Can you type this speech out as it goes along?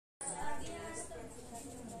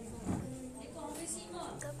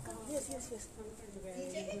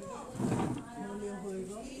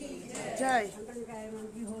जय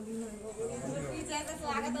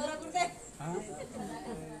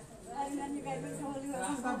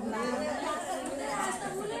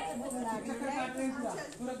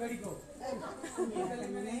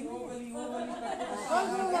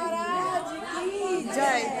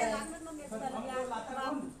जय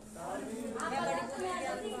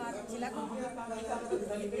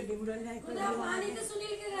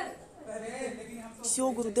Все,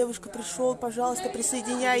 гуру, девушка пришел, пожалуйста,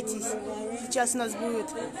 присоединяйтесь. Сейчас у нас будет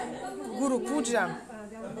гуру Пуджа.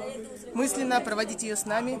 Мысленно проводите ее с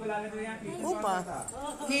нами. Опа.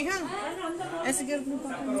 I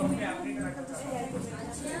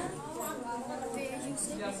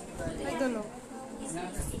don't know.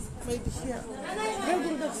 Maybe here.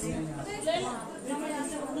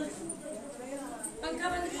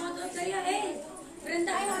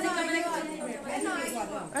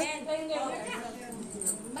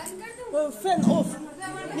 Fan off.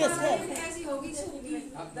 Yes, fan.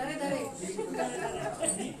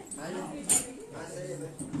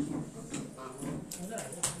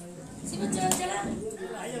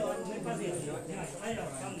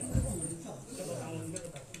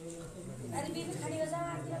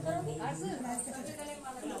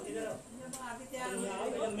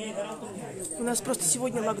 У нас просто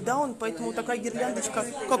сегодня локдаун, поэтому такая гирляндочка.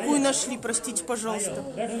 Какую нашли, простите, пожалуйста.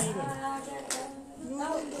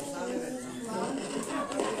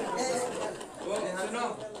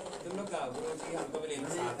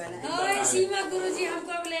 सीमा गुरुजी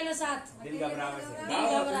हमको अब ले लो साथ दिल घबरा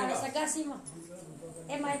रहा सगा सीमा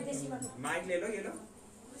ए माइक दे सीमा माइक ले लो ये लो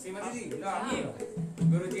सीमा दीदी लो आप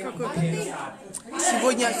गुरुजी हमको ले लो साथ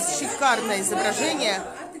Сегодня шикарное изображение.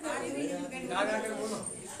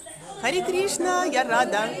 Хари Кришна, я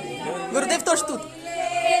рада. Гурудев тоже тут.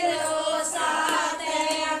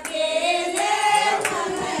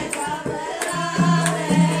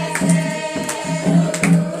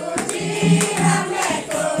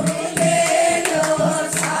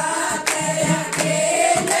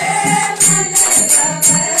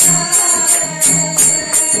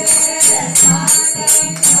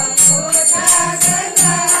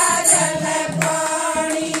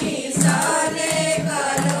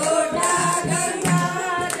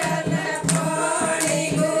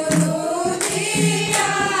 Guru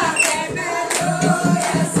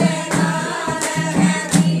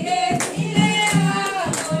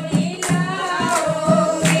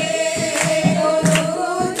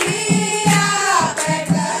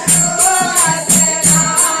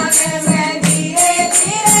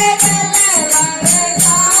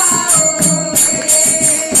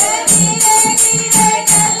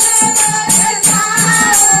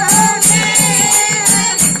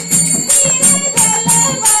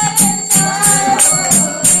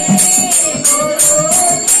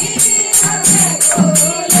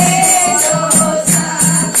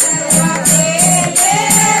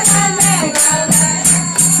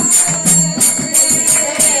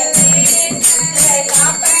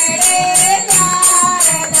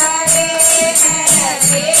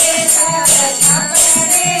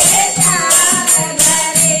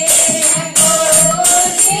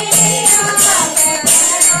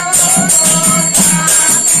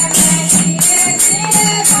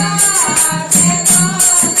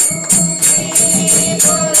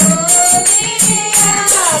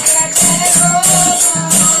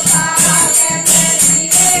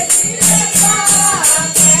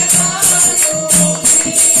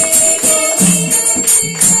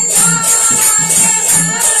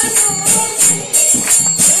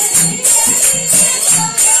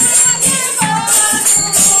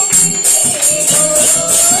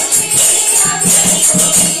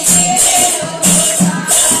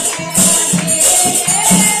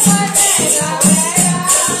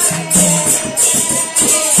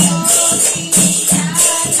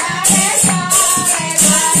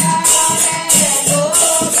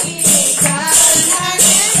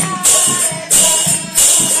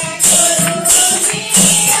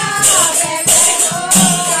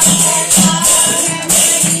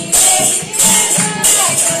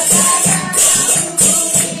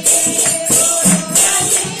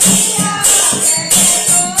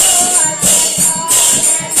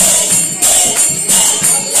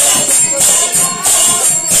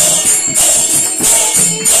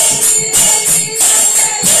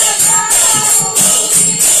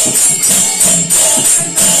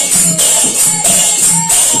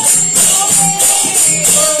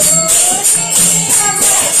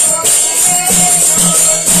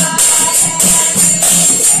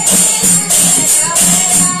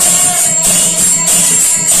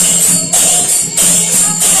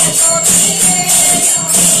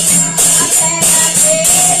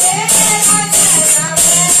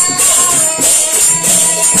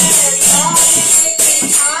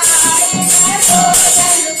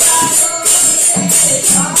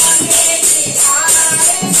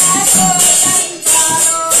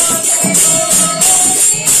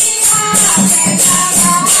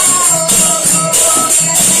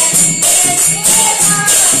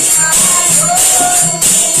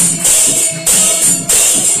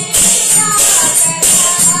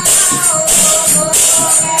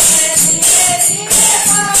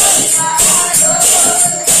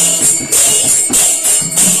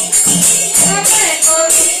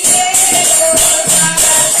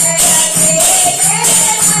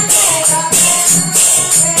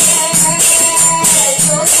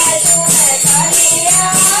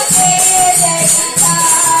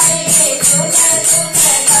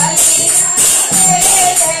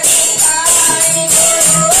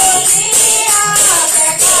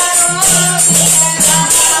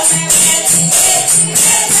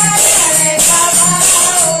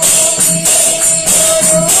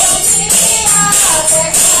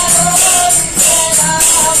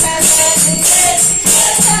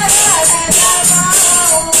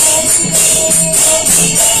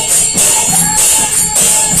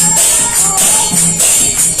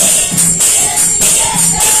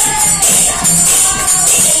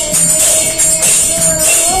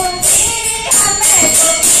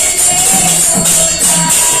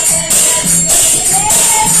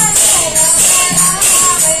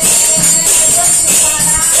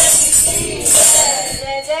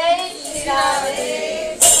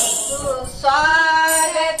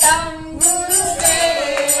स्वागतम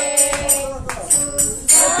गुरुदेव,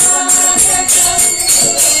 स्वागतम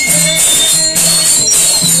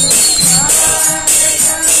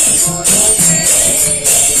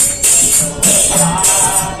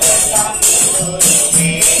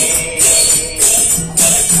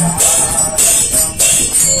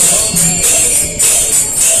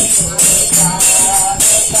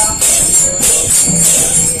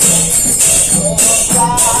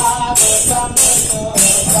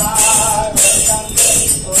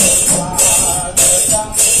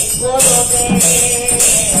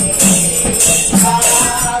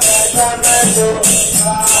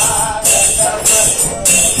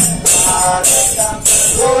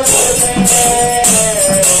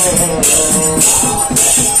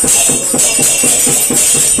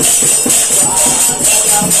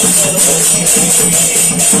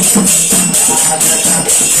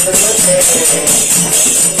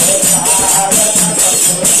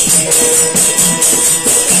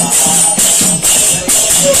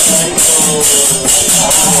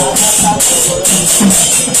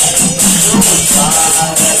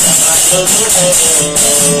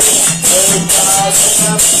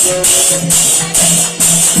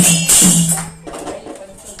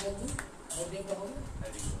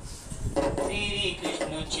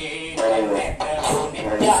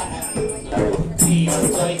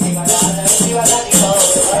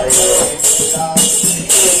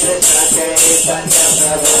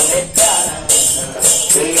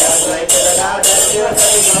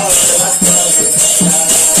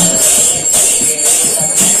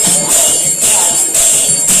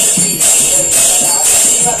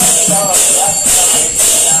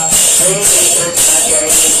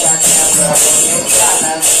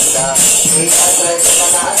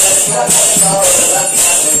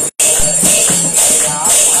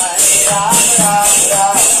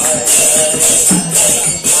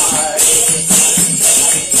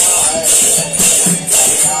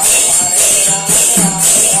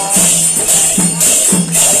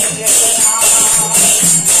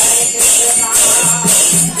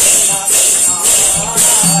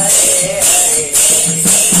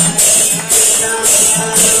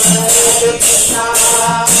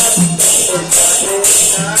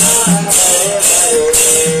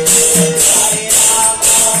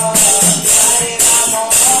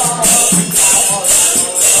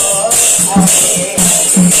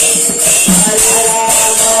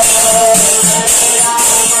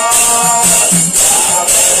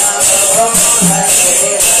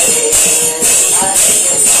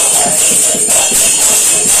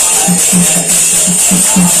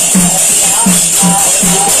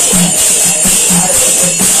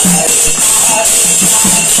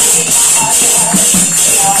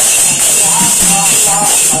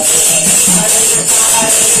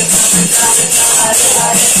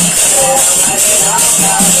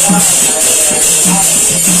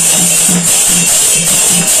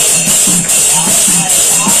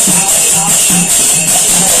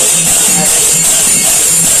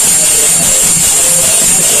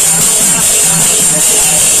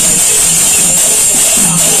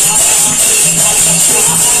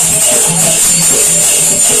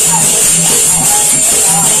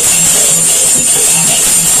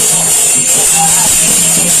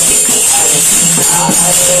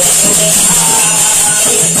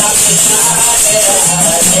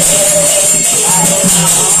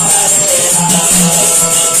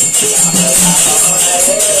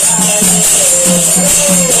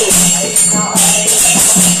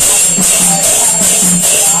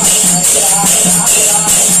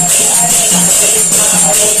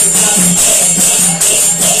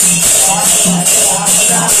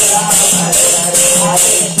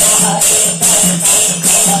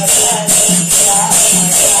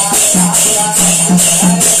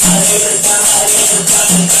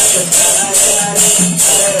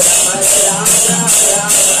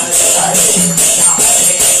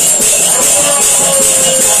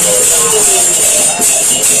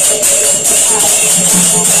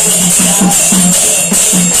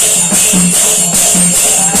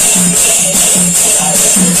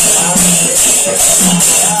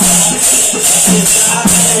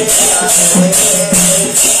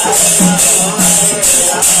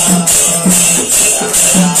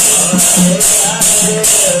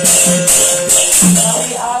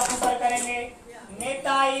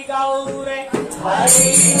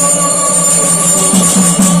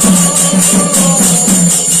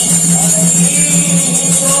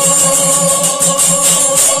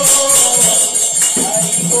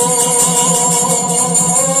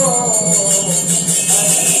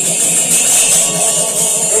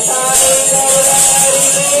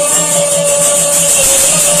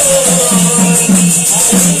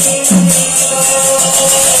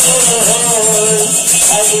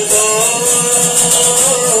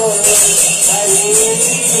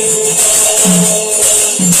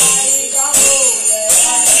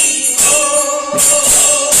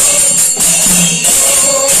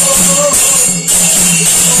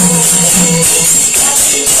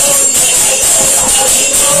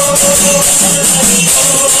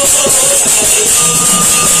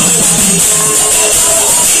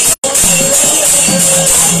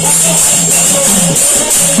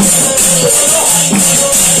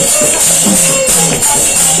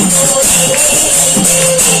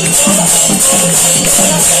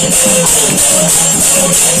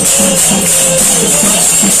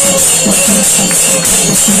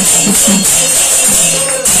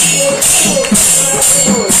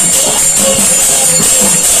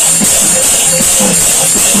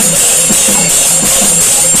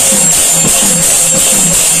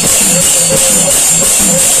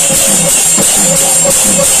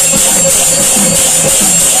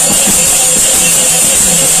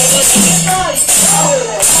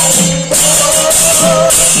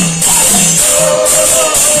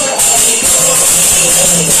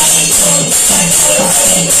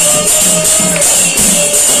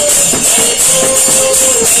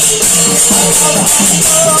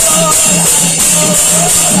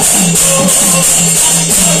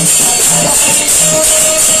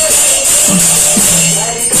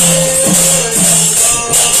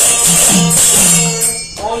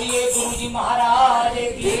बोलिए गुरु जी महाराज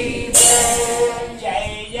की जय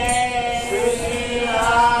जय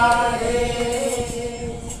राधे।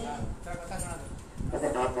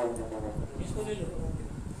 इसको ले लो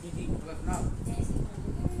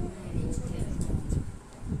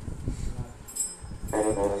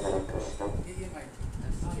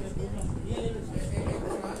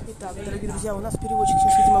Итак, дорогие друзья, у нас переводчик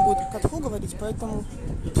сейчас, видимо, будет катху говорить, поэтому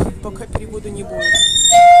пока перевода не будет.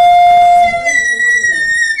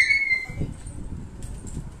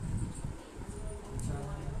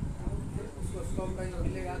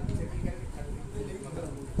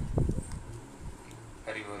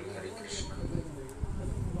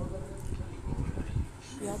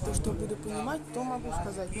 Я то, что буду понимать, то могу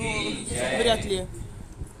сказать, но вряд ли.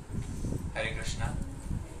 हरे कृष्णा।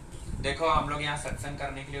 देखो हम लोग यहाँ सत्संग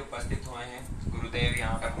करने के लिए उपस्थित हुए हैं। गुरुदेव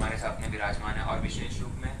यहाँ पर हमारे साथ में विराजमान है और विशेष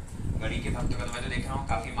रूप में गढ़ी के भक्तों का तो मैं तो देख रहा हूँ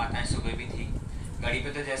काफी माताएं सुबह भी थी। गढ़ी पे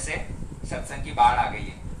तो जैसे सत्संग की बाढ़ आ गई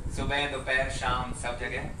है। सुबह दोपहर शाम सब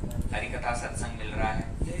जगह हरि कथा सत्संग मिल रहा है।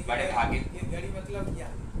 बड़े भाग्य गढ़ी मतलब क्या?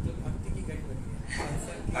 जो भक्ति की गढ़ी बनी है।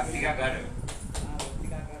 भक्ति का गढ़। भक्ति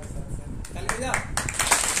का गढ़ सत्संग। कल मिला।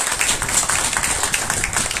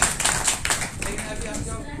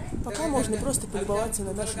 Пока можно просто полюбоваться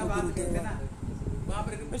на нашего Гурудева.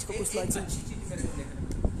 Видите, какой сладкий.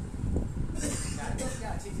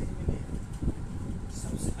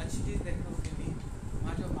 सबसे अच्छी चीज देखने को मिली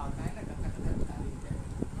वहाँ जो माता है ना कथा कथा ताली है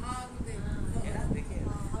ना। देखिए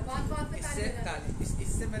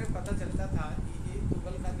इससे मेरे पता चलता था कि ये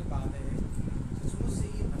तुगल का जो बात है सचमुच से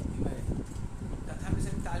ये भक्तिमय है। कथा में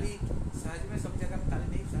सिर्फ ताली सहज में सब जगह ताली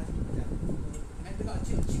नहीं सहज में बजाते। मैं देखा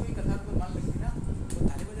अच्छी अच्छी कोई कथा को मान लगती ना तो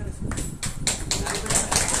ताली बजा रहे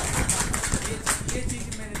ये चीज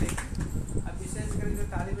मैंने देखी। अब विशेष कर जो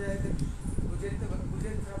ताली बजाते मुझे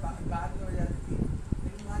थोड़ा बाद में बजाती थी,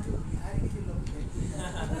 लेकिन वहाँ जो बिहार के जो लोग थे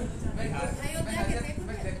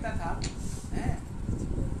मैं देखता था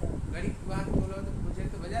गड़ी वहाँ के बोलो तो मुझे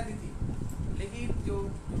तो बजा दी थी, लेकिन जो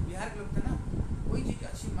बिहार के लोग थे ना कोई चीज़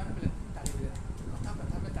अच्छी मन में लगती ताली बजाते कथा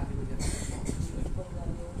कथा में ताली बजाते।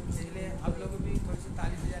 इसलिए अब लोग भी थोड़ी सी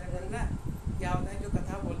ताली बजाने पर ना क्या होता है जो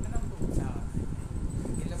कथा बोलते हैं ना उनको उत्साह आता है।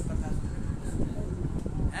 ये लोग कथा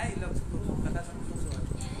है ये लोग कथा सुन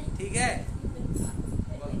ठीक है।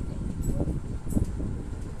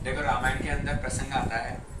 देखो रामायण के अंदर प्रसंग आता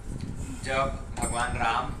है जब भगवान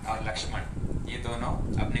राम और लक्ष्मण ये दोनों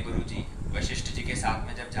अपने गुरुजी वशिष्ठ जी के साथ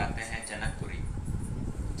में जब जाते हैं जनकपुरी।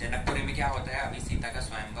 जनकपुरी में क्या होता है अभी सीता का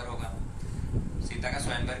स्वयंवर होगा। सीता का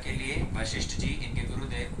स्वयंवर के लिए वशिष्ठ जी इनके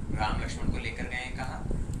गुरुदेव राम लक्ष्मण को लेकर गए हैं कहाँ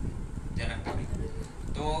जनकपुरी।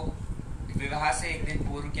 तो विवाह से एक दिन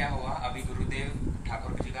पूर्व क्या हुआ अभी गुरुदेव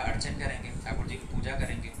ठाकुर जी का अर्चन करेंगे ठाकुर जी की पूजा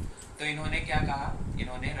करेंगे। तो इन्होंने क्या कहा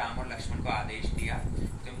इन्होंने राम और लक्ष्मण को आदेश दिया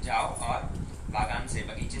तुम जाओ और बागान से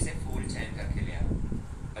बगीचे से फूल चयन करके ले आओ।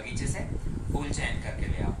 बगीचे से फूल चयन करके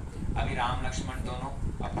ले आओ। अभी राम लक्ष्मण दोनों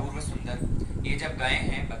अपूर्व सुंदर ये जब गए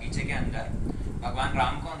हैं बगीचे के अंदर भगवान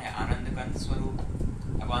राम कौन है आनंद कंद स्वरूप।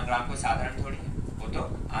 भगवान राम को साधारण थोड़ी है वो तो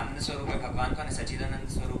आनंद स्वरूप है। भगवान कौन है सच्चिदानंद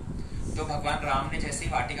स्वरूप। तो भगवान राम ने जैसे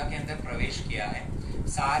ही वाटिका के अंदर प्रवेश किया है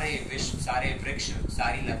सारे विश्व, सारे वृक्ष,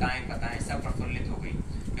 सारी लताएं पताएं सब प्रफुल्लित हो गई,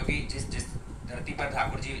 क्योंकि जिस धरती पर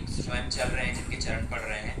ठाकुर जी स्वयं चल रहे हैं, जिनके चरण पड़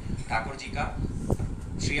रहे हैं, ठाकुर जी का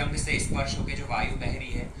श्रीअंग से स्पर्श होकर जो वायु बह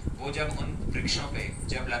रही है, वो जब उन वृक्षों पे,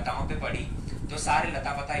 जब लताओं पे पड़ी, तो सारे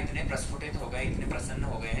लता पता इतने प्रस्फुटित हो गए, इतने प्रसन्न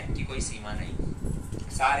हो गए हैं कि कोई सीमा नहीं।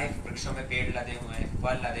 सारे वृक्षों में पेड़ लदे हुए हैं,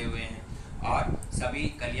 फल लदे हुए हैं और सभी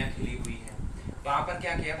कलियां खिली हुई हैं। वहां पर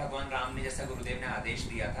क्या किया भगवान राम ने, जैसा गुरुदेव ने आदेश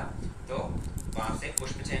दिया था, तो वहां से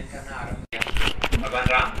पुष्प चयन करना आरंभ किया भगवान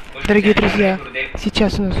राम। Дорогие друзья,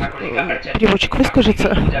 сейчас у нас переводчик выскажется.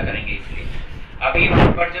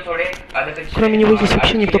 Кроме него здесь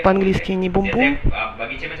вообще никто по-английски не бум-бум.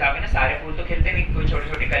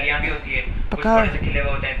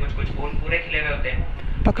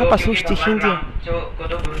 Пока послушайте хинди.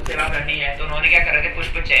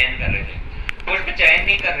 पुष्प चयन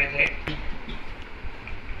नहीं कर रहे थे,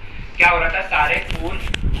 क्या हो रहा था, सारे फूल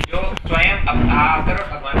जो स्वयं आकर और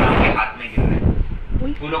भगवान राम के हाथ में गिर रहे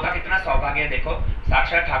हैं। फूलों का कितना सौभाग्य है, देखो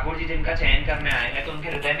साक्षात ठाकुर जी जिनका चयन करने आए हैं, तो उनके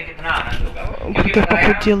हृदय में कितना आनंद होगा। Гурудев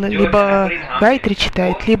похудел, либо гайтри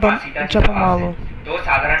читает, либо джапамалу. तो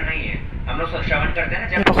साधारण नहीं है। हम लोग श्रवण करते हैं ना,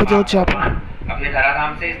 जब पохудел джапа. अपने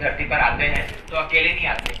धराधाम से इस धरती पर आते हैं तो अकेले नहीं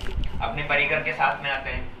आते, अपने परिकर के साथ में आते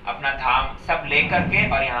हैं, अपना धाम सब लेकर के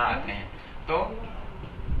और यहाँ आते हैं।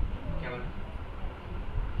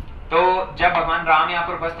 तो जब भगवान राम यहाँ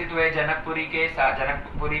पर उपस्थित हुए, जनकपुरी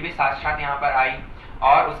भी साक्षात यहाँ पर आई,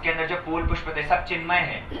 और उसके अंदर जो फूल पुष्प थे सब चिन्मय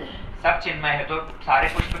है, सब चिन्मय है। तो सारे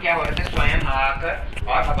पुष्प क्या हो रहे थे, स्वयं आकर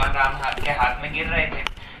और भगवान राम के हाथ में गिर रहे थे।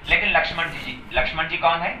 लेकिन लक्ष्मण जी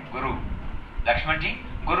कौन है, गुरु। लक्ष्मण जी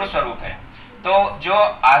गुरु स्वरूप है। तो जो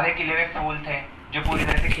आधे खिले हुए फूल थे, जो पूरी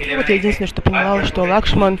तरह से खिले हुए, Вот я единственное, что понимала, что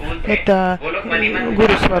Лакшман это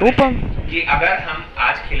гуру Сварупа. कि अगर हम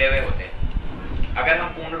आज खिले हुए होते, अगर हम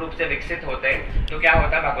पूर्ण रूप से विकसित होते, तो क्या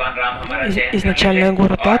होता, भगवान राम हमारा изначальная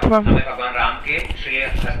гуру Татва. हमें भगवान राम के श्री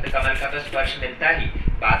हस्त कमल का तो स्पर्श मिलता ही,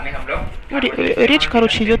 बाद में हम लोग Речь,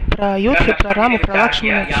 короче, идет про Йодхи, про Раму, про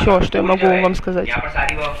Лакшмана. Все, что я могу вам сказать. यहाँ पर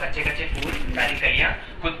सारी वो कच्चे फूल, सारी कलियां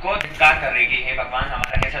खुद को धिक्कार कर रही है, भगवान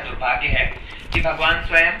हमारा कैसा दुर्भाग्य है कि भगवान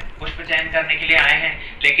स्वयं पुष्प चयन करने के लिए आए हैं,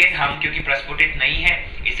 लेकिन हम क्योंकि प्रस्फुटित नहीं है,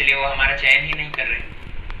 इसलिए वो हमारा चयन ही नहीं कर रहे,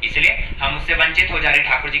 इसलिए हम उससे वंचित हो जा रहे,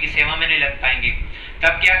 ठाकुर जी की सेवा में नहीं लग पाएंगे।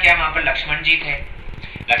 तब क्या किया, वहां पर लक्ष्मण जी थे।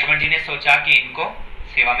 लक्ष्मण जी ने सोचा कि इनको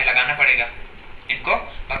सेवा में लगाना पड़ेगा, इनको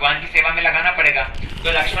भगवान की सेवा में लगाना पड़ेगा।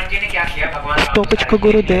 तो लक्ष्मण जी ने क्या किया, भगवान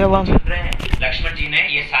लक्ष्मण जी ने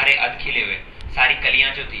ये सारे अध खिले हुए सारी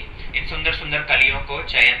कलियां जो थी, इन सुंदर सुंदर कलियों को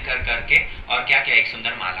चयन कर करके और क्या किया, एक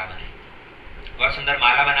सुंदर माला बनाई, और सुंदर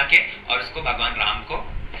माला बना के और उसको भगवान राम को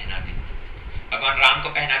पहना दी। भगवान राम को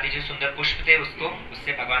पहना दी, जो सुंदर पुष्प थे उसको,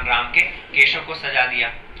 उससे भगवान राम के केशों को सजा दिया।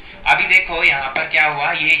 अभी देखो यहाँ पर क्या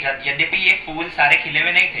हुआ, ये यद्यपि ये फूल सारे खिले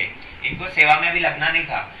हुए नहीं थे, इनको सेवा में भी लगना नहीं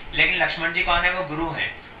था, लेकिन लक्ष्मण जी कौन है, वो गुरु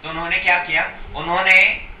हैं। तो उन्होंने क्या किया, उन्होंने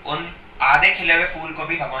उन आधे खिले हुए फूल को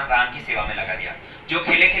भी भगवान राम की सेवा में लगा दिया। जो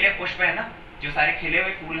खिले खिले पुष्प है ना, जो सारे खिले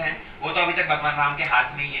हुए फूल हैं, वो तो अभी तक भगवान राम के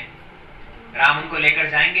हाथ में ही है। राम उनको लेकर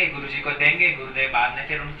जाएंगे, गुरु जी को देंगे, गुरुदेव बाद में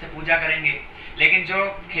फिर उनसे पूजा करेंगे। लेकिन जो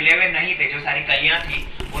खिले हुए नहीं थे, जो सारी कलियां थी,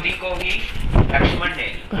 उन्हीं को ही लक्ष्मण ने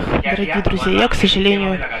क्या किया, Дорогие друзья, я, к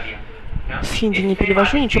сожалению, с хинди не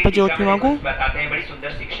перевожу, ничего поделать не могу. बताते हैं, बड़ी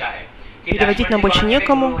सुंदर शिक्षा है। Переводить нам больше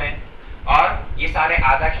некому. और ये सारे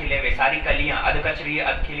आधा खिले हुए सारी कलियां, अध कचरी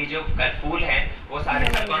अध खिली जो फूल हैं, वो सारे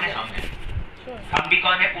सब कौन है, हम हैं। हम भी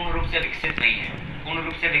कौन है, पूर्ण रूप से विकसित नहीं है। पूर्ण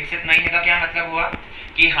रूप से विकसित नहीं है का क्या मतलब हुआ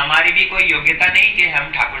कि हमारी भी कोई योग्यता नहीं कि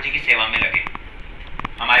हम ठाकुर जी की सेवा में लगे,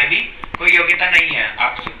 हमारी भी कोई योग्यता नहीं है।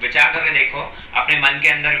 आप विचार करके देखो, अपने मन के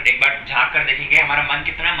अंदर एक बार झांक कर देखेंगे, हमारा मन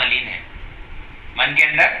कितना मलिन है। मन के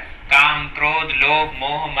अंदर काम, क्रोध, लोभ,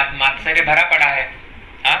 मोह, मद मात्सर्य भरा पड़ा है।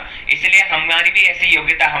 इसलिए हमारी भी ऐसी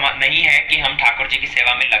योग्यता नहीं है कि हम ठाकुर जी की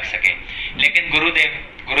सेवा में लग सके। लेकिन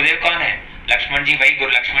गुरुदेव कौन है, लक्ष्मण जी, वही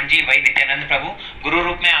गुरु लक्ष्मण जी, वही नित्यानंद प्रभु गुरु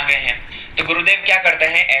रूप में आ गए हैं। तो गुरुदेव क्या करते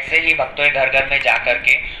हैं, ऐसे ही भक्तों के घर घर में जा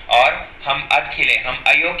करके, और हम अधखिले, हम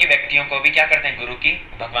अयोग्य व्यक्तियों को भी क्या करते हैं, गुरु की,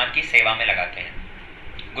 भगवान की सेवा में लगाते हैं।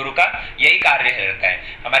 गुरु का यही कार्य रहता है।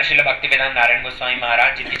 हमारे श्रील भक्तिवेदांत नारायण गोस्वामी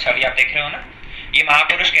महाराज जिनकी छवि आप देख रहे हो ना, ये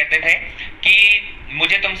महापुरुष कहते थे कि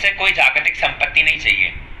मुझे तुमसे कोई जागतिक संपत्ति नहीं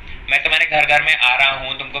चाहिए, मैं तुम्हारे घर घर में आ रहा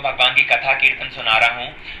हूँ, तुमको भगवान की कथा कीर्तन सुना रहा हूँ,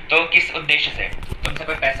 तो किस उद्देश्य से, तुमसे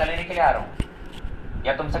कोई पैसा लेने के लिए आ रहा हूँ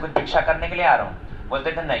या तुमसे कुछ भिक्षा करने के लिए आ रहा हूँ।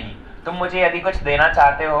 बोलते थे नहीं, तुम मुझे यदि कुछ देना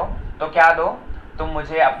चाहते हो तो क्या दो, तुम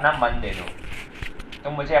मुझे अपना मन दे दो,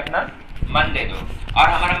 तुम मुझे अपना मन दे दो। और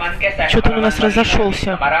हमारा मन कैसा है,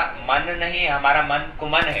 हमारा मन नहीं, हमारा मन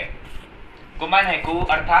कुमन है। कुमन है, कु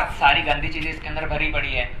अर्थात सारी गंदी चीजें इसके अंदर भरी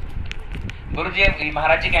पड़ी है। गुरुजी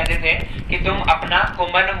महाराज जी कहते थे कि तुम अपना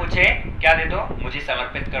कुमन मुझे क्या दे दो, मुझे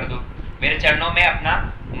समर्पित कर दो, मेरे चरणों में अपना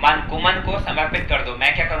मन कुमन को समर्पित कर दो।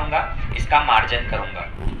 मैं क्या करूंगा, इसका मार्जन करूंगा,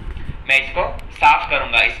 मैं इसको साफ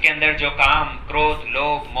करूंगा। इसके अंदर जो काम, क्रोध,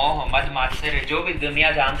 लोभ, मोह, मद, मात्सर्य, जो भी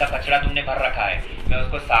दुनिया जहान का कचरा तुमने भर रखा है, मैं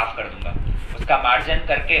उसको साफ कर दूंगा, उसका मार्जन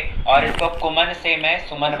करके, और इसको कुमन से मैं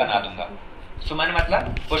सुमन बना दूंगा। सुमन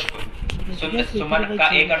मतलब पुष्प। सुमन का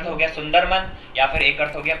एक अर्थ हो गया सुंदर मन, या फिर एक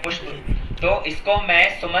अर्थ हो गया पुष्प। तो इसको मैं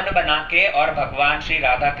सुमन बना के और भगवान श्री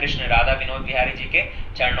राधा कृष्ण, राधा विनोद बिहारी जी के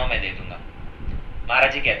चरणों में दे दूंगा,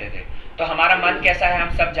 महाराज जी कहते थे। तो हमारा मन कैसा है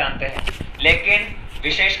हम सब जानते हैं, लेकिन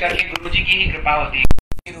विशेष करके गुरु जी की ही कृपा होती है।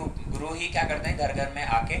 गुरु ही क्या करते हैं, घर घर में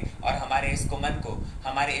आके और हमारे इस कुमन को,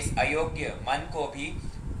 हमारे इस अयोग्य मन को भी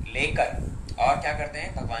लेकर और क्या करते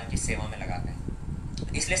हैं, भगवान की सेवा में लगाते हैं।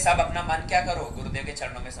 इसलिए सब अपना मन क्या करो, गुरुदेव के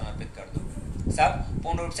चरणों में समर्पित कर दो। सब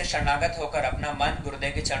पूर्ण रूप से शरणागत होकर अपना मन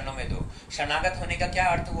गुरुदेव के चरणों में दो। शरणागत होने का क्या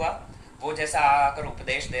अर्थ हुआ, वो जैसा आकर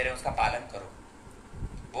उपदेश दे रहे हैं उसका पालन करो,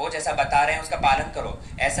 वो जैसा बता रहे हैं उसका पालन करो।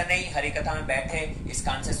 ऐसा नहीं हरि कथा में बैठे, इस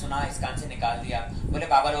कान से सुना, इस कान से निकाल दिया, बोले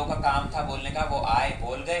बाबा लोगों का काम था बोलने का, वो आए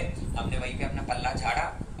बोल गए, हमने वहीं पे अपना पल्ला झाड़ा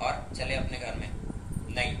और चले अपने घर में।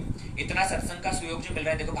 नहीं, इतना सत्संग का सुयोग जो मिल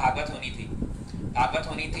रहा है, देखो भागवत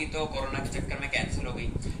होनी थी तो कोरोना के चक्कर में कैंसिल हो गई,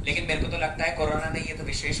 लेकिन मेरे को तो लगता है कोरोना नहीं है तो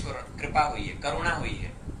विशेष कृपा हुई है, करुणा हुई है।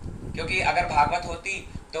 क्योंकि अगर भागवत होती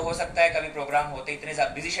तो हो सकता है कभी प्रोग्राम होते, इतने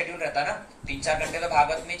बिजी शेड्यूल रहता ना, 3-4 घंटे तो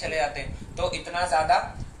भागवत में चले जाते, तो इतना ज्यादा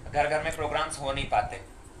घर घर में प्रोग्राम्स हो नहीं पाते।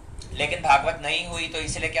 लेकिन भागवत नहीं हुई तो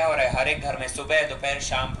इसलिए क्या हो रहा है, हर एक घर में सुबह दोपहर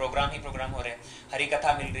शाम प्रोग्राम ही प्रोग्राम हो रहे हैं, हरि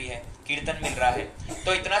कथा मिल रही है, कीर्तन मिल रहा है। तो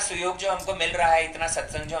इतना सुयोग जो हमको मिल रहा है, इतना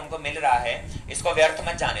सत्संग जो हमको मिल रहा है, इसको व्यर्थ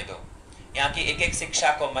मत जाने दो। यहाँ की एक एक शिक्षा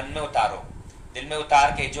को मन में उतारो, दिल में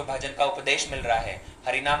उतार के जो भजन का उपदेश मिल रहा है,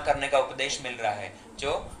 हरिनाम करने का उपदेश मिल रहा है,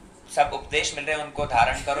 जो सब उपदेश मिल रहे हैं उनको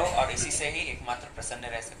धारण करो, और इसी से ही एकमात्र प्रसन्न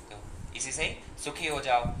रह सकते हो, इसी से ही सुखी हो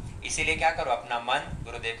जाओ। इसीलिए क्या करो, अपना मन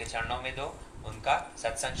गुरुदेव के चरणों में दो, उनका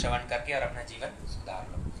सत्संग श्रवण करके और अपना जीवन सुधार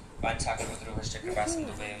लो। वांछा कल्पतरुभ्यश्च कृपा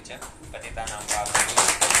सिन्धुभ्येव च पतितानां पावनेभ्यो।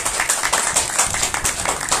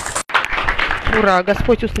 Ура!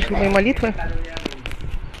 Господь услышал мои молитвы.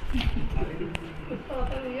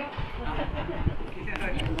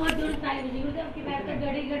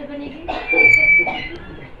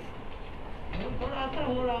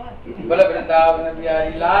 बोलो वृंदावन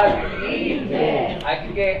बिहारी लाल की, आज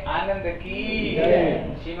के आनंद की,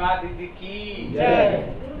 सीमा दीदी की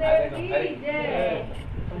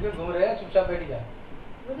तुम जो घूम रहे हो चुपचाप बैठ जा,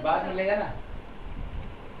 बाद में ले जाना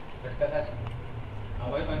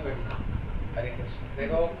वही मन बैठ। हरे कृष्ण।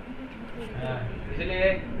 देखो इसलिए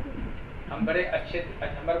हम बड़े अच्छे,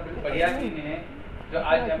 हमारे बढ़िया दिन है जो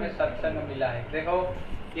आज हमें सत्संग मिला है। देखो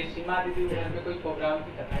ये सीमा दीदी घर में कोई प्रोग्राम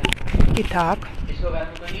की कथा है। Итак, इसको घर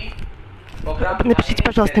में कोई प्रोग्राम, напишите,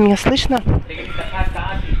 пожалуйста, меня слышно? लेकिन कथा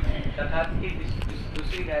कहाँ की, कथा की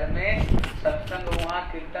दूसरी घर में सत्संग हुआ,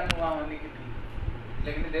 कीर्तन हुआ होने की थी।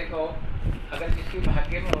 लेकिन देखो अगर किसी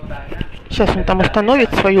भाग्य में होता है ना, Сейчас он там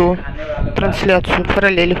установит свою трансляцию,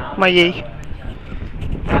 параллель моей.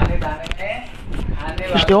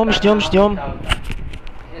 Ждем, ждем, ждем.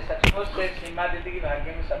 ये सचमुच से सीमा दीदी की भाग्य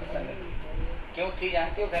में सत्संग क्यों थी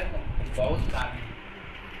जानते हो? घर में बहुत कारण,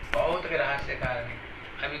 बहुत के रहस्य कारण है।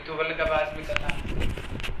 अभी तुगल का बात में कथा,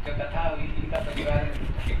 जो कथा हुई इनका परिवार में,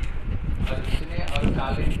 और उसने और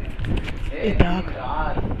काले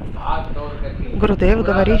Гурудев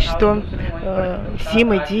говорит, что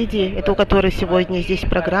Сима Диди, это у которой сегодня здесь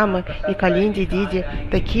программы, и Калинди Диди,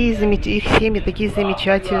 их семьи такие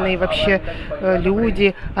замечательные вообще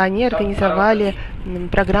люди, они организовали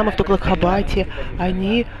программу в Туглахабате,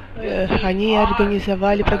 они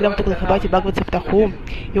организовали программу в Туглахабате Бхагават Саптаху,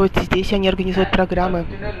 и вот здесь они организуют программы.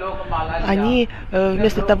 Они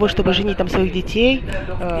вместо того, чтобы женить там своих детей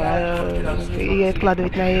и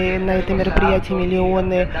откладывать на это мероприятие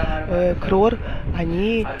миллионы крор,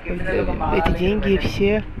 они эти деньги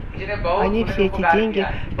все эти деньги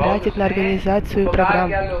тратят на организацию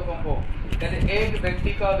программ.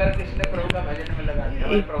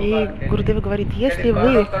 И Гурудев говорит, если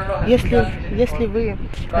вы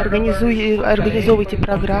организовываете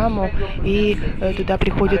программу, и туда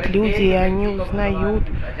приходят люди, и они узнают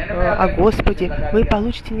о Господе, вы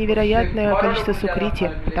получите невероятное количество сукрити,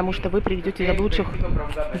 потому что вы приведете заблудших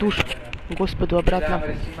душ к Господу обратно.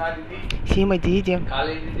 Сима Диди.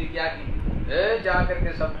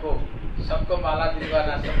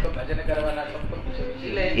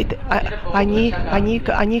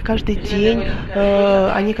 Они каждый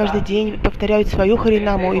день повторяют свою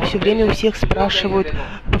харинаму, и все время у всех спрашивают,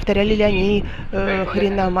 повторяли ли они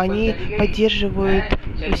харинам. Они поддерживают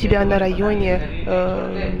у себя на районе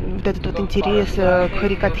вот этот вот интерес к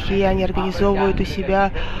Харикатхе, они организовывают у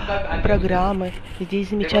себя программы. Здесь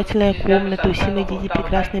замечательная комната, усиленные дети,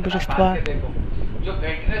 прекрасные божества.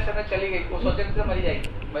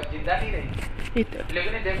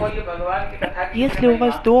 Если у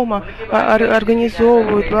вас дома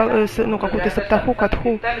организовывают какую-то саптаху,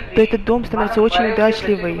 катху, то этот дом становится очень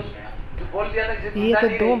удачливый. И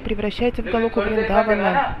этот дом превращается в Галоку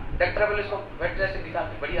Вриндавана.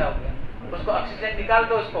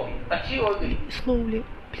 Slowly,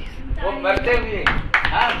 please.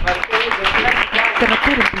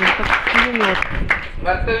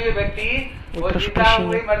 Прошу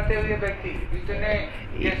прощения.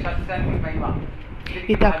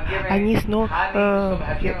 Итак, они снова...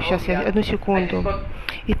 Сейчас, одну секунду.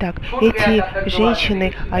 Итак, эти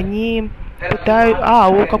женщины, они пытаются...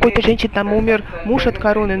 у какой-то женщины там умер муж от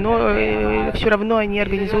короны, но все равно они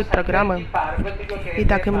организуют программы.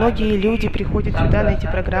 Итак, и многие люди приходят сюда на эти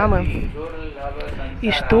программы.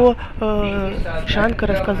 И что Шанкар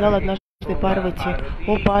рассказал однажды Парвати?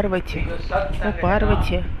 О Парвати,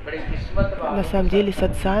 на самом деле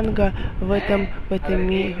сатсанга в этом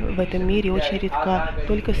мире очень редка.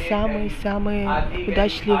 Только самые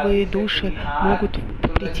удачливые души могут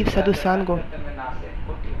прийти в саду-сангу.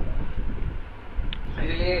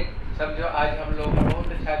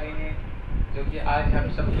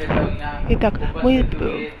 Итак,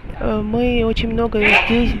 мы очень много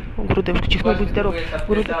здесь, Гурудев, Чехной, будь здоров,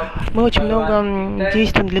 мы очень много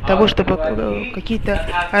действуем для того, чтобы какие-то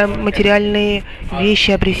материальные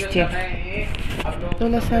вещи обрести. Но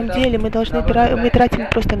на самом деле мы тратим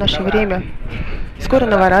просто наше время. Скоро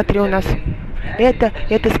Наваратри у нас. Это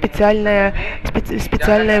специальное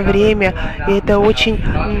время, и это очень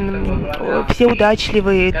все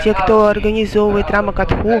удачливые, те, кто организовывает Рама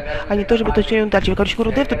Катху, они тоже будут очень удачливы. Короче,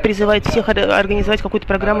 Гурудев тут призывает всех организовать какую-то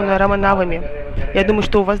программу на Рама Навами. Я думаю,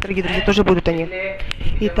 что у вас, дорогие друзья, тоже будут они.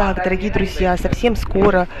 Итак, дорогие друзья, совсем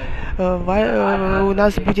скоро у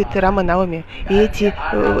нас будет Рама Навами, и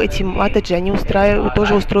эти матаджи, они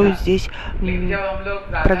тоже устроят здесь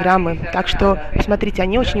программы. Так что, посмотрите,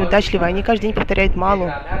 они очень удачливы, они каждый день повторяют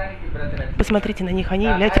малу. Посмотрите на них, они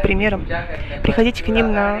являются примером. Приходите к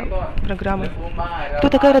ним на программы. Кто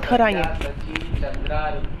такая Радхарани?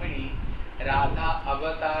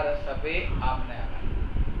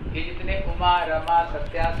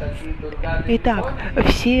 Итак,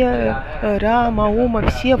 все Рама, Ума,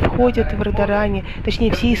 все входят в Радарани,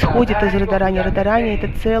 точнее, все исходят из Радарани. Радарани —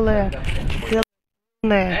 это целое.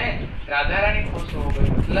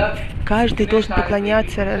 Каждый должен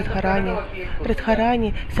поклоняться Радхарани.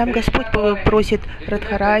 Радхарани, сам Господь просит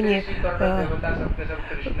Радхарани,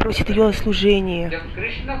 просит ее о служении.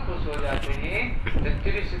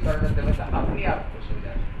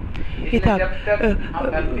 Итак,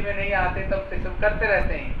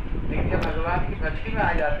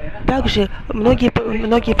 также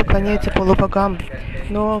многие поклоняются полубогам,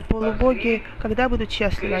 но полубоги когда будут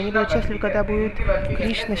счастливы? Они будут счастливы, когда будет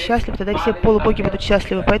Кришна счастлив, тогда все полубоги будут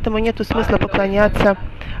счастливы. Поэтому нету смысла поклоняться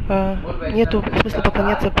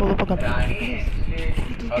полубогам.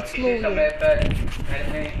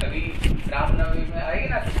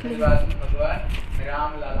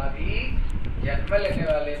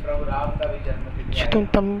 Что он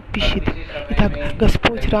там пищит? Итак,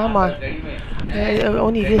 Господь Рама,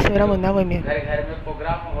 Он явился Рама Навами.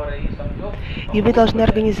 И вы должны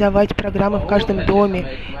организовать программы в каждом доме.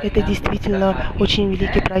 Это действительно очень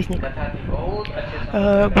великий праздник.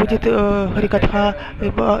 Будет Харикатха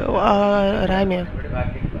о Раме.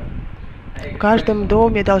 В каждом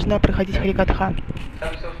доме должна проходить Харикатха.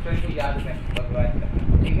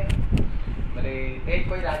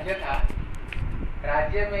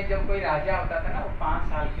 राज्य में जब कोई राजा होता था ना, वो 5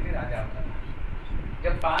 साल के लिए राजा होता था।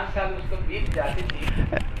 जब 5 साल उसको बीत जाती थी,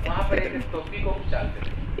 वहाँ पर एक टोपी को उछालते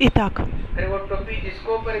थे। Итак,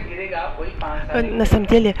 на самом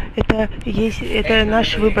деле это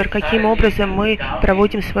наш выбор, каким образом мы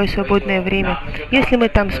проводим свое свободное время. Если мы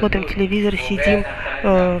там смотрим телевизор, сидим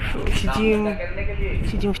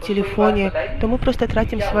в телефоне, то мы просто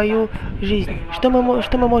тратим свою жизнь. Что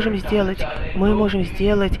мы можем сделать?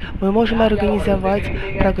 Мы можем организовать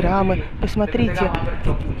программы. Посмотрите.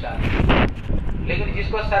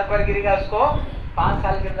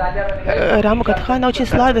 Рама Катха, она очень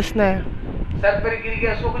сладостная.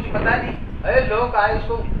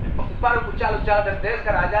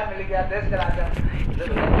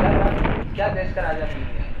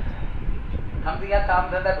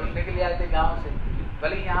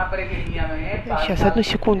 Сейчас, одну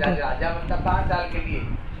секунду.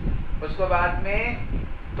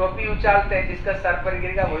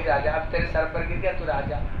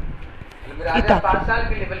 Итак, 5 साल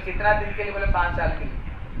के लिए, बोले कितना दिन के लिए, बोले 5 साल के लिए,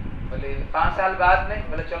 बोले 5 साल बाद नहीं,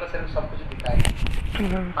 बोले चलो सिर्फ सब कुछ दिखाएंगे।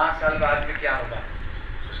 5 साल बाद में क्या होगा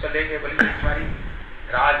उसको लेके, बोले तुम्हारी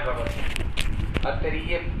राज भवन और तेरी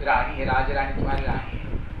ये रानी है, राज रानी तुम्हारी रानी है,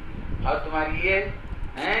 और तुम्हारी ये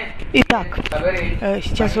Итак,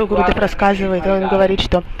 сейчас Гурудев рассказывает, он говорит,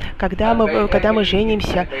 что когда мы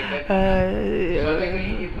женимся,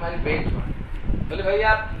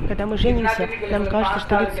 нам кажется,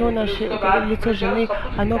 что лицо жены,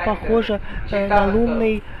 оно похоже на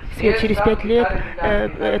лунный свет. Через 5 лет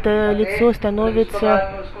это лицо становится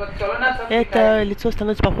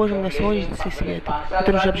похожим на солнечный свет,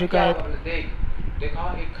 который уже обжигает.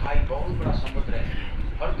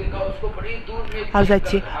 А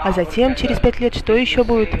затем, через 5 лет, что еще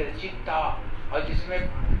будет?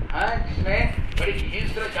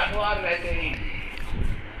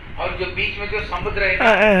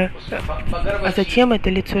 А затем это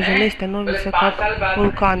лицо жены становится как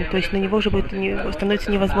вулкан, то есть на него уже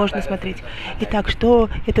становится невозможно смотреть. Итак, что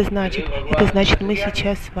это значит? Это значит, мы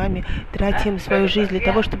сейчас с вами тратим свою жизнь для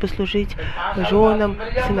того, чтобы служить женам,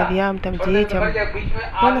 сыновьям, детям.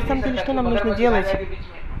 Но на самом деле, что нам нужно делать?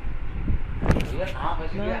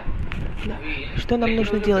 Что нам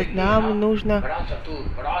нужно делать? Нам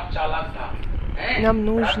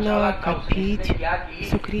нужно копить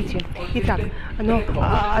сукрити. Итак,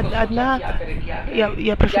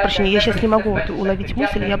 я прошу прощения, я сейчас не могу уловить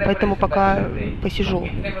мысль, я поэтому пока посижу.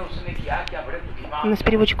 У нас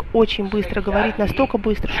переводчик очень быстро говорит, настолько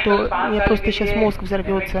быстро, что у меня просто сейчас мозг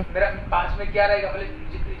взорвется.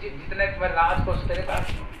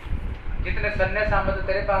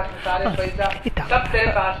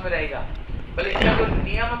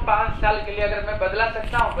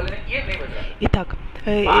 Итак,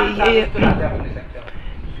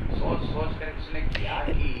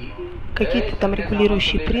 какие-то там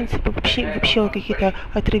регулирующие принципы, вообще какие-то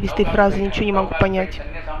отрывистые фразы, ничего не могу понять.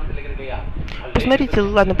 Посмотрите,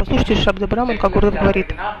 ладно, послушайте Шабда Браман, как Гурудев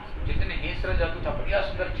говорит.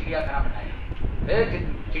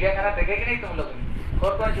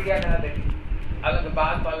 अलग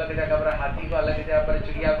बाघ को अलग जगह पर, हाथी को अलग जगह पर,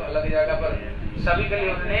 चिड़िया को अलग जगह पर, सभी के लिए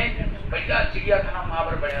उन्होंने बढ़िया चिड़ियाखाना वहाँ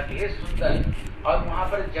पर बढ़िया दिए, सुंदर, और वहाँ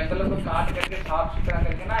पर जंगलों को काट करके साफ सुथरा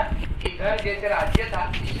करके ना, इधर जैसे राज्य था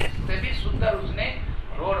इससे भी सुंदर उसने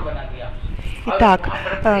रोड बना दिया। Итак,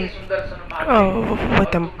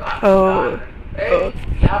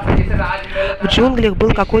 в джунглях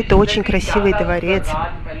был какой-то очень красивый дворец.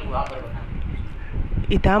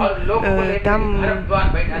 И там,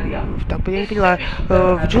 так, я не поняла,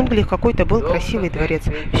 в джунглях какой-то был красивый дворец.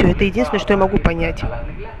 Все, это единственное, что я могу понять.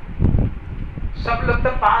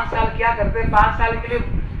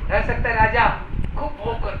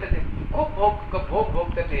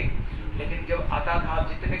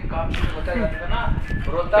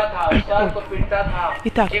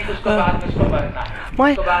 Итак,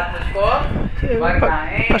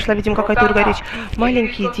 пошла, видимо, какая-то другая речь.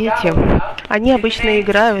 Маленькие дети, они обычно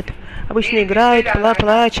играют,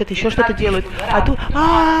 плачут, еще что-то делают. А тут,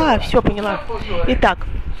 все, поняла. Итак,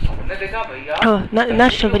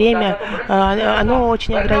 наше время, оно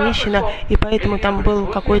очень ограничено, и поэтому там был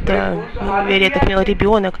какой-то, я так поняла,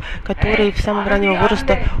 ребенок, который в самого раннего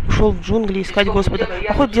возраста ушел в джунгли искать Господа.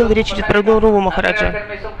 По ходу дела речь идет про Гуру Махараджа.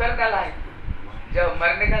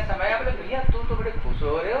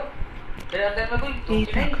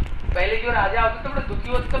 Итак.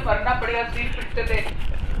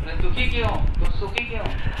 दुखी क्यों, तुम सुखी क्यों?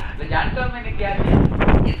 मैं जानता हूँ मैंने क्या किया।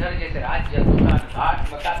 इधर जैसे राज्य, दुकान, घाट,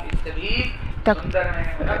 मकान, इससे भी सुंदर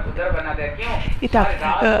मैंने उधर बना दिया। क्यों? Итак,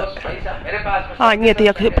 нет,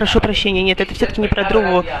 я прошу прощения, нет, это все-таки не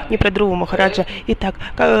про Друву Махараджа. Итак,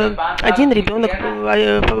 один ребенок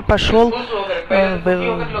пошел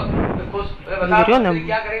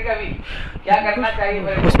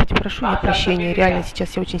Господи, прошу я прощения, реально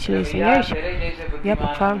сейчас я очень сильно извиняюсь. Я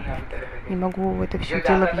пока не могу в это все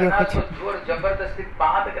дело въехать.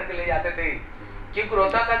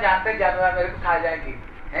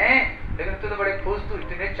 लेकिन तू तो बड़े खुश, तू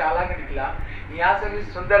इतने चालाक निकला, यहाँ से भी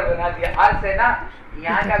सुंदर बना दिया। आज से ना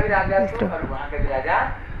यहाँ का भी राजा तू और वहाँ का भी राजा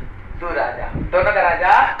तू राजा, दोनों का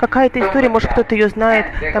राजा। Какая-то история, может кто-то ее знает,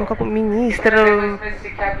 там какой министр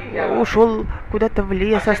ушел куда-то в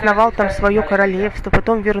лес, основал там свое королевство,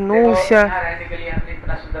 потом вернулся.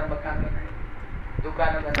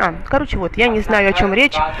 Короче, вот, я не знаю, о чем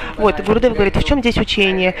речь. Вот, Гурудев говорит, в чем здесь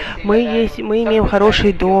учение? Мы имеем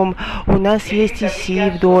хороший дом, у нас есть иси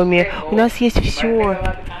в доме, у нас есть все.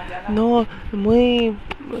 Но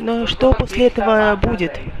что после этого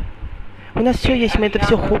будет? У нас все есть, мы это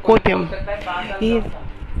все копим. И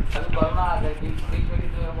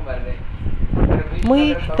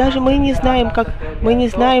Мы не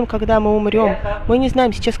знаем, когда мы умрем. Мы не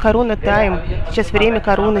знаем, сейчас корона тайм, сейчас время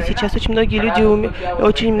короны, сейчас очень многие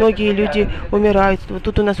люди умирают. Вот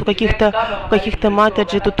тут у нас у каких-то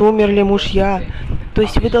матаджи тут умерли мужья. То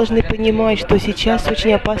есть вы должны понимать, что сейчас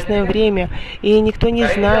очень опасное время, и никто не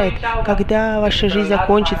знает, когда ваша жизнь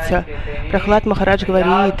закончится. Прохлад Махарадж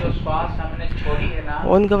говорит,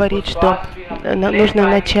 он говорит, что нужно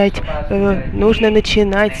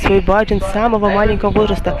начинать свой баджан с самого маленького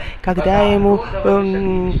возраста, когда его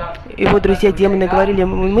друзья-демоны говорили,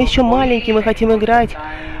 мы еще маленькие, мы хотим играть.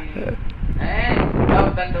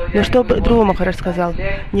 Но что Друва Махарадж сказал?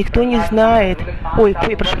 Никто не знает.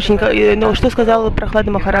 Прошу прощения, но что сказал Прохлад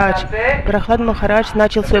Махарадж? Прохлад Махарадж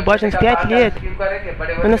начал свой баджан в 5 лет.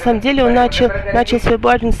 Но на самом деле он начал свой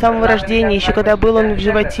баджан с самого рождения, еще когда был он в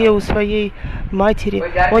животе у своей матери.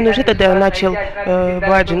 Он уже тогда начал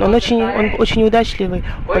баджан. Он очень удачливый.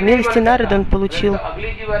 По милости Нарады он получил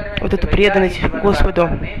вот эту преданность Господу.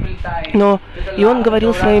 И он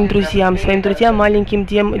говорил своим друзьям маленьким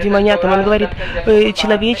демонятам, он говорит,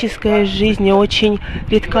 человеческая жизнь очень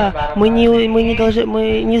редка. Мы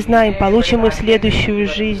не знаем, получим мы в следующую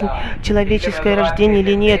жизнь человеческое рождение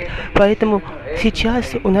или нет. Поэтому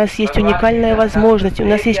сейчас у нас есть уникальная возможность, у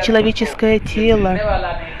нас есть человеческое тело.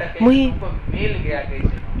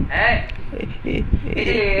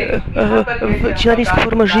 Человеческая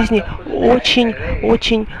форма жизни очень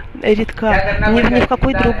редка. Ни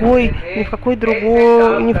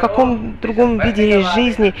в каком другом виде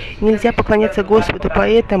жизни нельзя поклоняться Господу.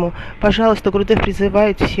 Поэтому, пожалуйста, Гурудев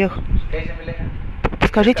призывает всех.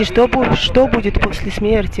 Скажите, что будет после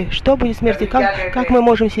смерти? Что будет смерти? Как мы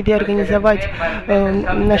можем себе организовать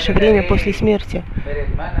наше время после смерти?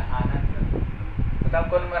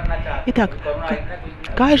 Итак,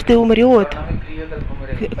 каждый умрет,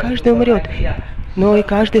 но и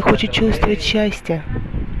каждый хочет чувствовать счастье.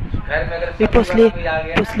 И после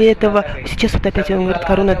этого, сейчас вот опять он говорит,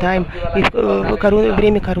 корона тайм, и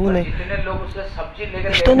время короны.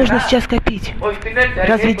 Что нужно сейчас копить?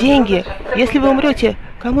 Разве деньги? Если вы умрете,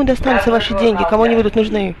 кому достанутся ваши деньги? Кому они будут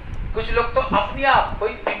нужны?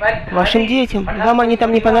 Вашим детям. Вам они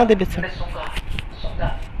там не понадобятся.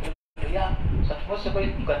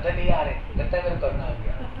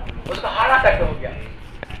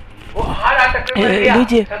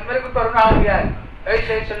 Люди...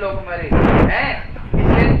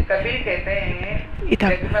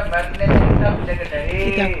 Итак,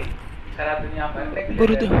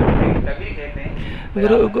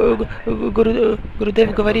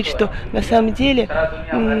 Гурудев говорит, что на самом деле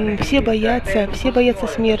все боятся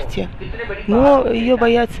смерти, но ее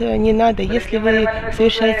бояться не надо. Если вы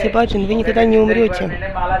совершаете баджан, вы никогда не умрете.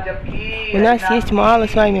 У нас есть мало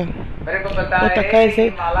с вами. Вот такая...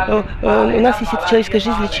 У нас есть эта человеческая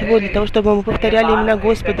жизнь для чего? Для того, чтобы мы повторяли имена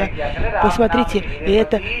Господа. Посмотрите,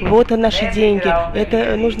 вот наши деньги.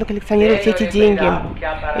 Это нужно коллекционировать эти деньги.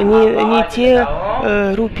 Не те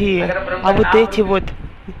рупии, а вот эти вот.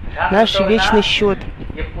 Наш вечный счет.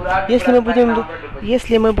 Если мы будем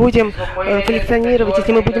коллекционировать,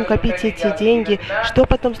 если мы будем копить эти деньги, что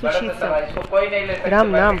потом случится?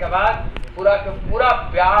 Нам.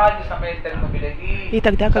 И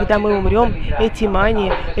тогда, когда мы умрем, эти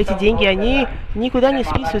деньги, они никуда не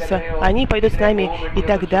списываются, они пойдут с нами. И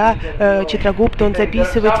тогда Читрагупта, он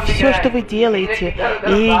записывает все, что вы делаете.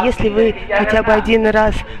 И если вы хотя бы один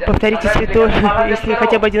раз повторите святое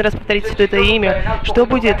это имя, что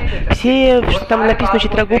будет? Все, что там написано в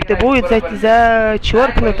Читрагупте, будет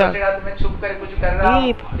зачеркнуто.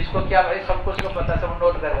 И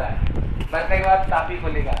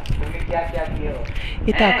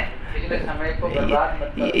итак,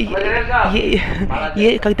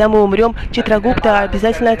 когда мы умрем, Читрагупта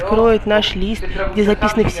обязательно откроет наш лист, где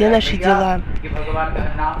записаны все наши дела.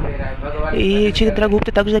 И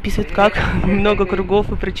Читрагупта также записывает, как много кругов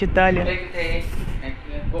вы прочитали.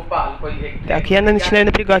 Так, я начинаю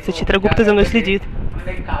напрягаться. Читрагупта за мной следит.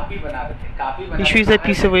 Еще и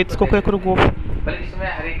записывает, сколько я кругов.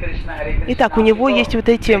 Итак, у него есть вот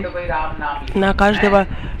эти на каждого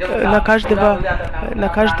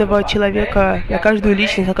человека, на каждую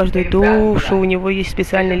личность, на каждую душу у него есть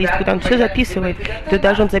специальный лист, куда он все записывает. То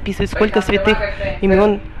даже он записывает, сколько святых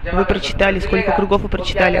имен вы прочитали, сколько кругов вы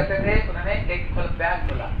прочитали.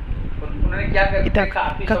 Итак,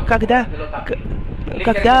 когда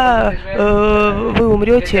вы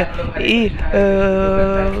умрете и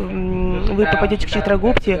вы попадете к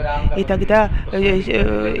Читрагупте, и тогда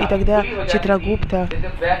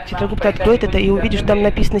Читрагупта откроет это и увидит, что там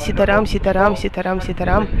написано Ситарам.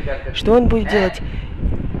 Что он будет делать?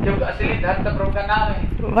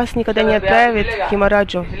 Вас никогда не отправит к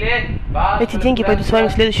Химараджу. Эти деньги пойдут с вами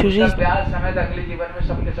в следующую жизнь.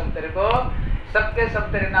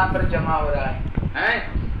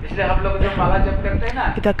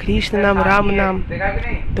 Итак, Кришна нам, Рам нам.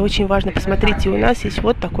 Это очень важно. Посмотрите, у нас есть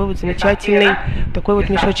вот такой вот замечательный, такой вот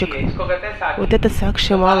мешочек. Вот это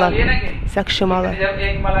Сакшимала. Сакшимала.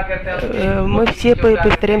 Мы все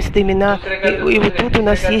повторяем это имена. И вот тут у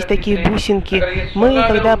нас есть такие бусинки. Мы,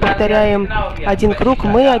 когда повторяем один круг,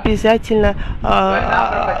 мы обязательно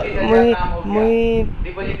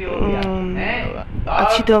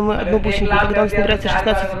отсчитываем одну бусинку. Когда у нас набирается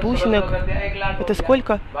 16 бусинок, это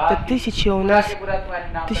сколько? Это 1000 у нас,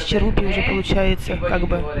 1000 рупий уже получается, как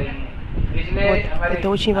бы. Вот, это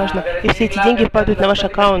очень важно. И все эти деньги падают на ваш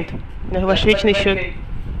аккаунт, на ваш вечный счет.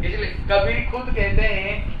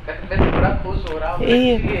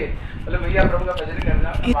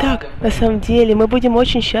 Итак, на самом деле, мы будем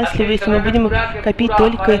очень счастливы, если мы будем копить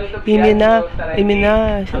только имена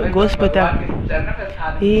Господа.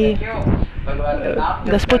 И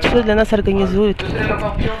Господь все для нас организует.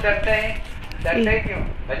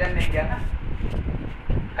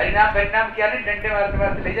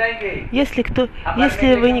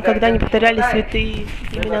 Если вы никогда не повторяли святые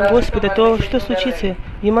имена Господа, то что случится?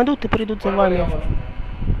 Ямадуты придут за вами.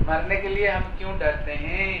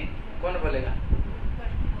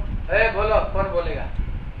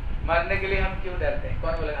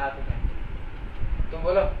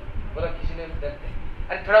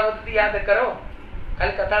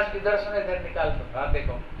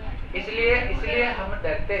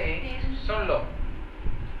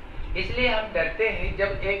 इसलिए हम डरते हैं जब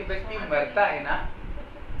एक व्यक्ति मरता है ना,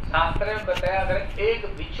 शास्त्र में बताया अगर एक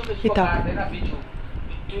बिच्छू किसको काट देना, बिच्छू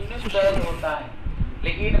दर्द होता है,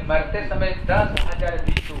 लेकिन मरते समय 10,000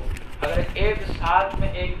 बिच्छू अगर एक साथ में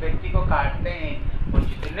एक व्यक्ति को काटते हैं, वो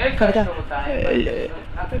जितने कष्ट होता है।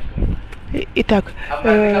 Итак,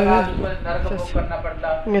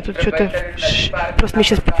 мне тут что-то... Просто мне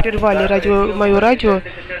сейчас прервали мое радио,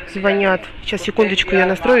 звонят. Сейчас, секундочку, я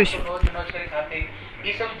настроюсь.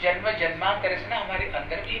 ये सब जन्म जन्मांतर से ना हमारे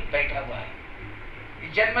अंदर भी बैठा हुआ है।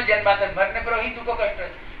 जन्म जन्मांतर मरने पर वही दुख को कष्ट।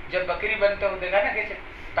 जब बकरी बनते हो देखा ना कैसे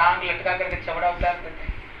टांग लटका करके चमड़ा उतारते थे,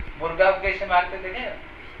 मुर्गा को कैसे मारते थे,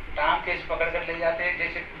 टांग कैसे पकड़ कर ले जाते हैं,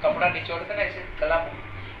 जैसे कपड़ा निचोड़ते ना ऐसे गला।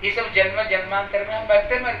 ये सब जन्म जन्मांतर में हम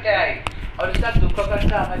मरते मरते आए और इसका दुख कष्ट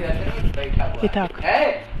हमारे अंदर में बैठा हुआ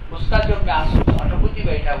है। उसका जो महसूस अनुभूति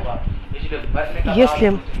बैठा हुआ, इसलिए मरने का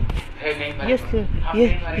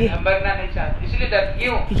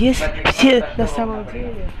Если все на самом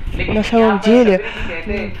деле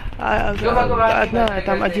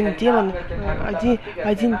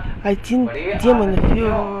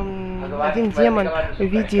один демон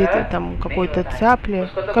видит там какой-то цапли.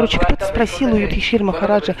 Короче, кто-то спросил у Юдхишthira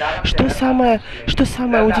Махараджа, что самое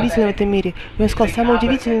удивительное в этом мире. И он сказал, самое